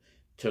anyone who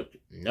took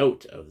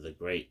note of the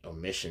great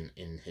omission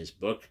in his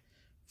book,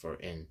 for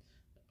in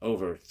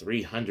over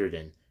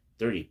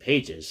 330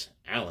 pages,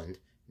 Allen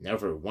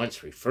never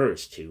once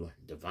refers to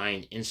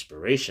divine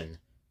inspiration,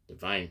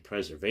 divine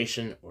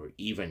preservation, or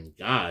even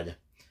God.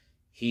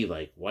 He,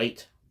 like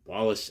White,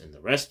 Wallace, and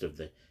the rest of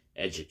the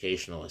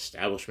educational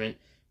establishment,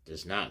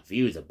 does not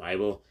view the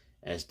Bible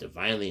as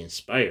divinely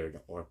inspired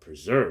or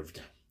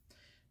preserved.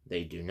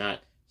 They do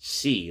not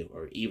see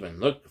or even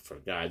look for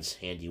God's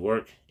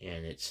handiwork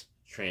and its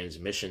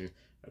transmission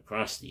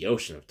across the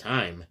ocean of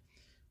time.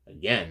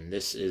 Again,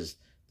 this is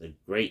the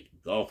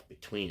great gulf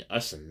between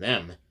us and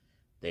them.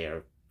 They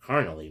are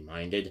carnally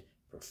minded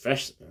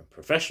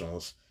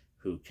professionals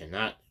who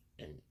cannot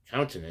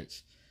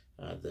countenance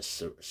the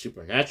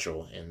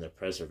supernatural in the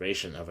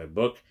preservation of a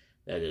book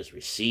that is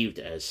received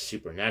as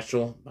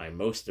supernatural by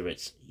most of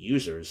its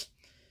users.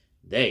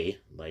 They,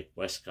 like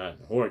Westcott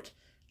and Hort,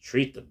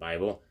 treat the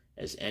Bible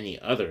as any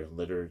other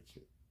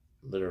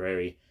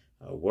literary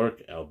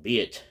work,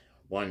 albeit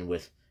one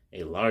with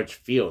a large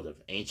field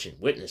of ancient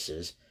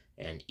witnesses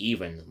and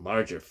even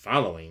larger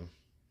following.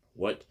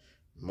 What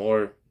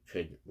more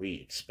could we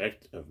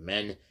expect of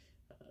men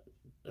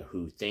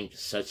who think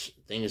such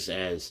things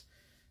as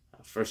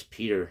 1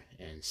 Peter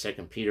and 2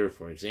 Peter,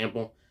 for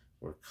example,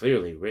 were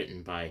clearly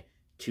written by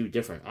two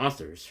different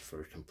authors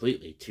for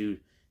completely two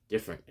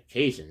different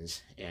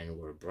occasions and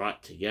were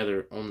brought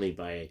together only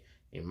by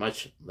a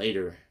much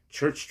later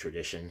church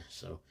tradition?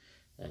 So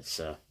that's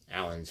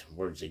Allen's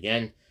words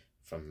again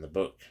from the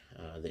book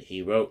that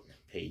he wrote,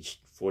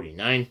 page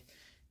 49.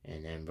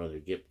 And then Brother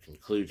Gipp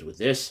concludes with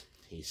this.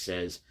 He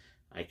says,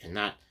 I can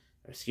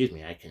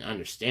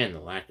understand the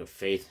lack of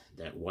faith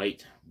that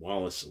White,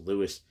 Wallace,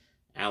 Lewis,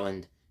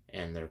 Allen,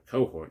 and their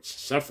cohorts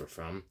suffer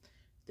from.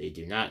 They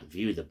do not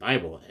view the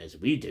Bible as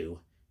we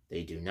do.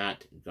 They do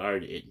not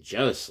guard it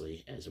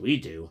jealously as we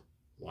do.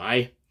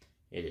 Why?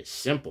 It is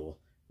simple.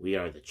 We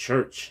are the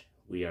church.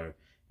 We are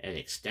an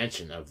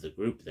extension of the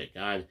group that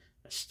God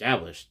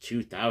established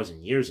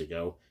 2,000 years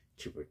ago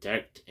to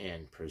protect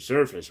and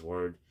preserve his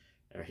word,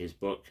 or his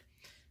book.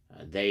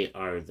 They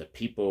are the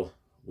people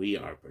we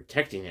are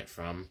protecting it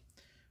from.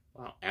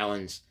 While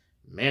Allen's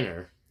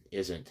manner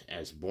isn't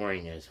as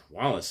boring as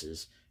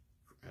Wallace's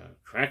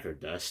cracker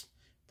dust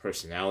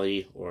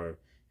personality, or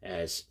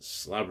as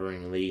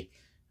slobberingly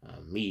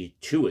Me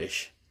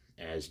Too-ish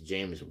as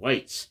James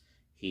White's,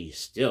 he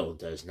still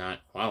does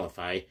not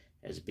qualify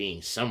as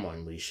being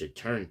someone we should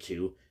turn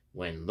to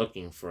when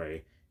looking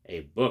for a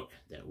book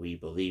that we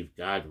believe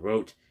God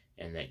wrote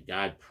and that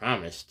God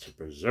promised to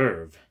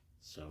preserve.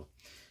 So,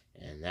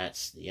 and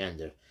that's the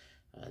end of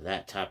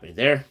that topic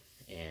there.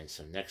 And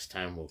so next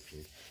time we'll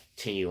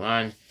continue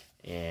on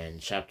in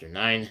chapter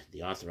 9,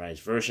 the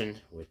Authorized Version,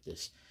 with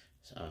this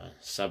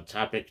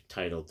subtopic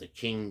titled the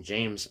King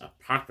James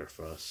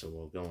Apocrypha. So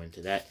we'll go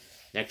into that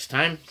next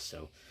time.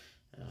 So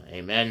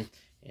amen.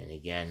 And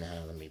again,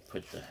 let me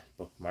put the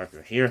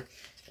bookmarker here.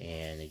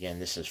 And again,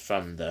 this is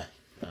from the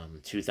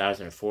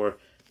 2004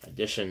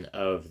 edition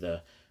of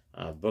the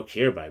book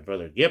here by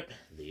Brother Gipp,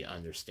 The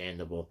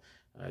Understandable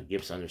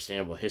Gipp's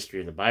Understandable History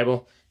of the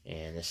Bible,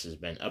 and this has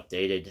been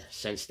updated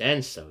since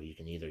then, so you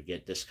can either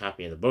get this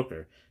copy of the book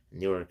or a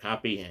newer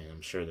copy, and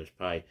I'm sure there's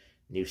probably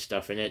new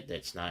stuff in it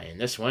that's not in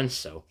this one,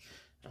 so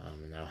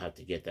and I'll have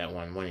to get that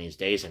one of these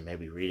days and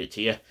maybe read it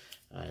to you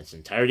in its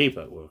entirety,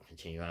 but we'll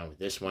continue on with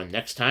this one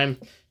next time.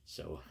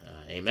 So,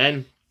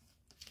 amen.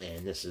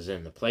 And this is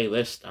in the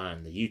playlist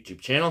on the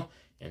YouTube channel,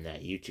 and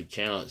that YouTube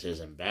channel, it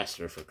says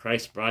Ambassador for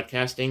Christ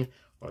Broadcasting,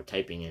 or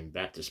typing in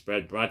Baptist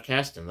Spread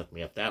Broadcast and look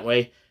me up that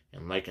way,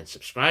 and like and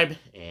subscribe.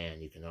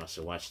 And you can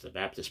also watch the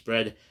Baptist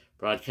Spread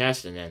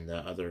broadcast and then the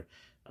other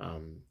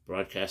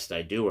broadcasts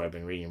I do, where I've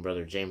been reading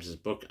Brother James's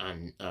book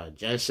on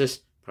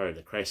Genesis, part of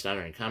the Christ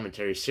Honoring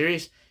Commentary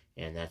series,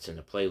 and that's in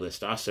the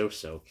playlist also.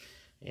 So,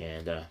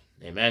 and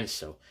amen.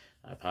 So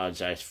I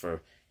apologize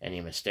for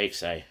any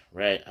mistakes I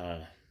read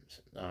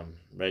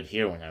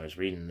here when I was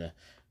reading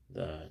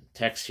the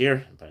text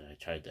here, but I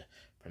tried to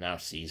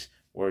pronounce these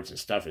words and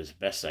stuff as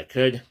best I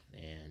could,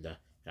 and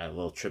got a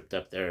little tripped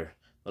up there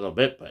a little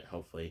bit, but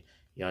hopefully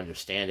you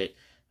understand it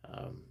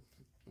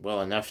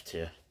well enough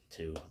to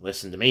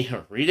listen to me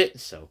or read it.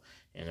 So,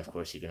 and of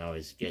course you can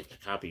always get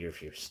a copy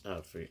of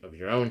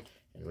your own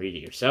and read it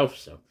yourself.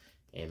 So,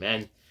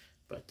 amen.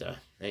 But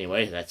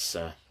anyway, that's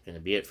going to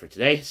be it for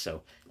today.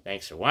 So,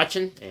 thanks for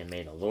watching, and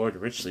may the Lord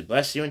richly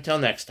bless you until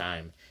next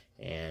time.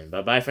 And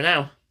bye-bye for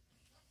now.